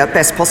get the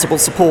best possible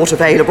support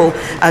available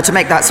to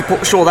make that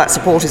sure that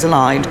support is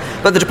aligned.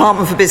 But the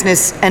Department for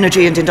Business,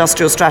 Energy and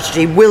Industrial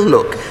Strategy will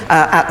look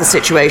at the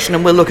situation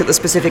and will look at the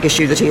specific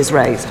issue that he has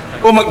raised.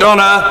 Paul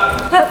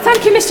McDonough.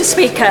 Thank you, Mr.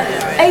 Speaker.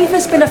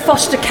 Ava's been a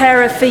foster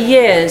carer for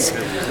years.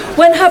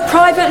 When her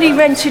privately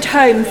rented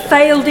home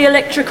failed the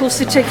electrical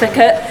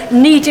certificate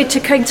needed to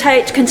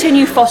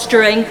continue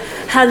fostering,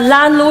 her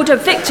landlord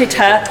evicted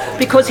her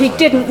because he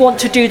didn't want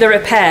to do the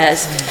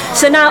repairs.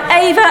 So now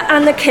Ava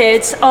and the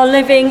kids are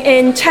living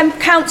in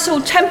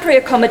council temporary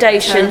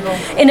accommodation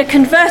in a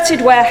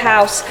converted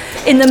warehouse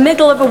in the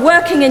middle of a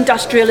working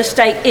industrial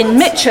estate in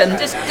Mitcham.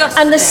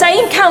 And the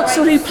same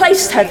council who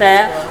placed her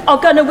there are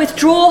going to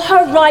withdraw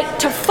her right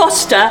to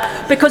foster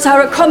because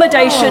her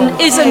accommodation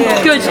isn't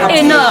good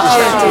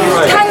enough.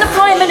 Can the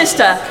Prime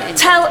Minister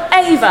tell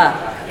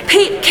Ava,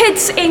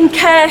 kids in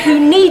care who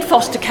need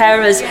foster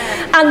carers,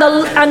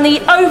 and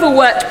the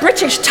overworked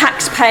British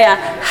taxpayer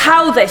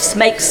how this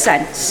makes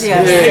sense?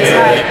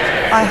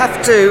 I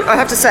have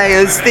to say,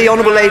 as the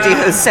Honourable Lady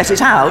has set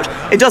it out,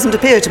 it doesn't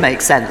appear to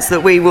make sense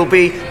that we will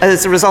be,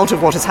 as a result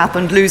of what has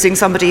happened, losing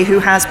somebody who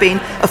has been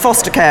a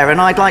foster carer. And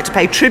I'd like to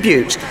pay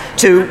tribute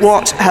to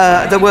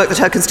the work that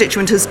her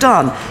constituent has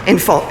done in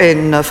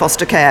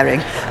foster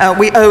caring.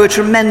 We owe a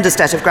tremendous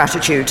debt of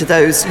gratitude to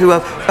those who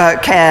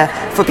care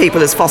for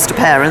people as foster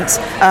parents.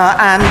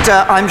 And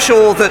I'm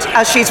sure that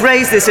as she's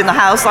raised this in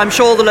the House, I'm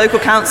sure the local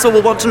council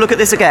will want to look at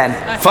this again.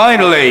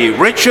 Finally,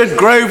 Richard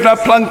Grosvenor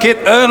Plunkett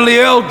Ernley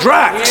Earl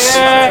Drax.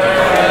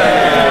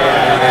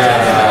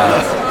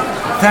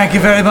 Thank you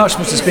very much,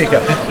 Mr. Speaker.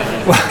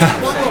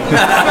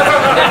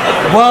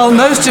 While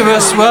most of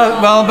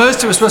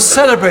us were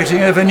celebrating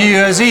over New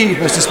Year's Eve,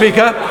 Mr.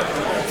 Speaker,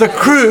 the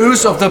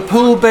crews of the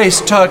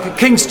pool-based tug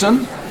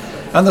Kingston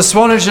and the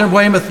Swanage and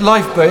Weymouth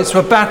lifeboats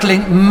were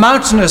battling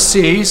mountainous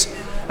seas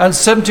and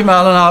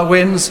 70-mile-an-hour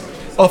winds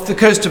off the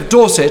coast of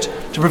Dorset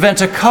to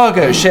prevent a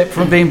cargo ship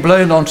from being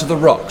blown onto the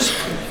rocks.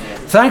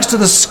 Thanks to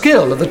the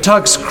skill of the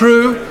tug's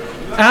crew,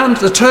 and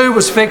the tow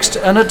was fixed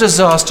and a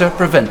disaster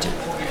prevented.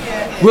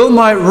 Will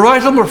my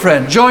right honourable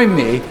friend join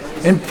me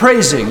in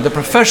praising the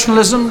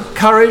professionalism,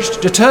 courage,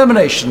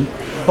 determination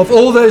of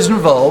all those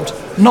involved,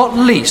 not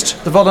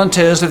least the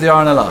volunteers of the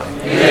RNLI?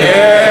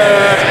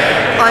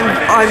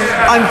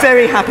 I'm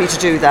very happy to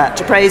do that,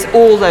 to praise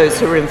all those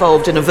who are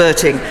involved in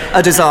averting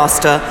a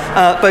disaster,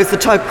 both the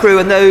tug crew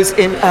and those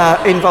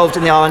involved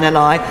in the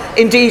RNLI.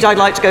 Indeed, I'd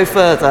like to go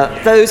further.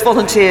 Those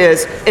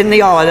volunteers in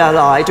the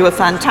RNLI do a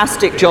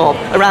fantastic job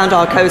around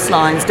our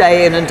coastlines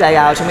day in and day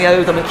out, and we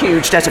owe them a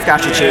huge debt of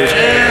gratitude.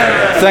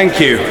 Thank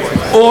you.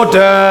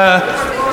 Order.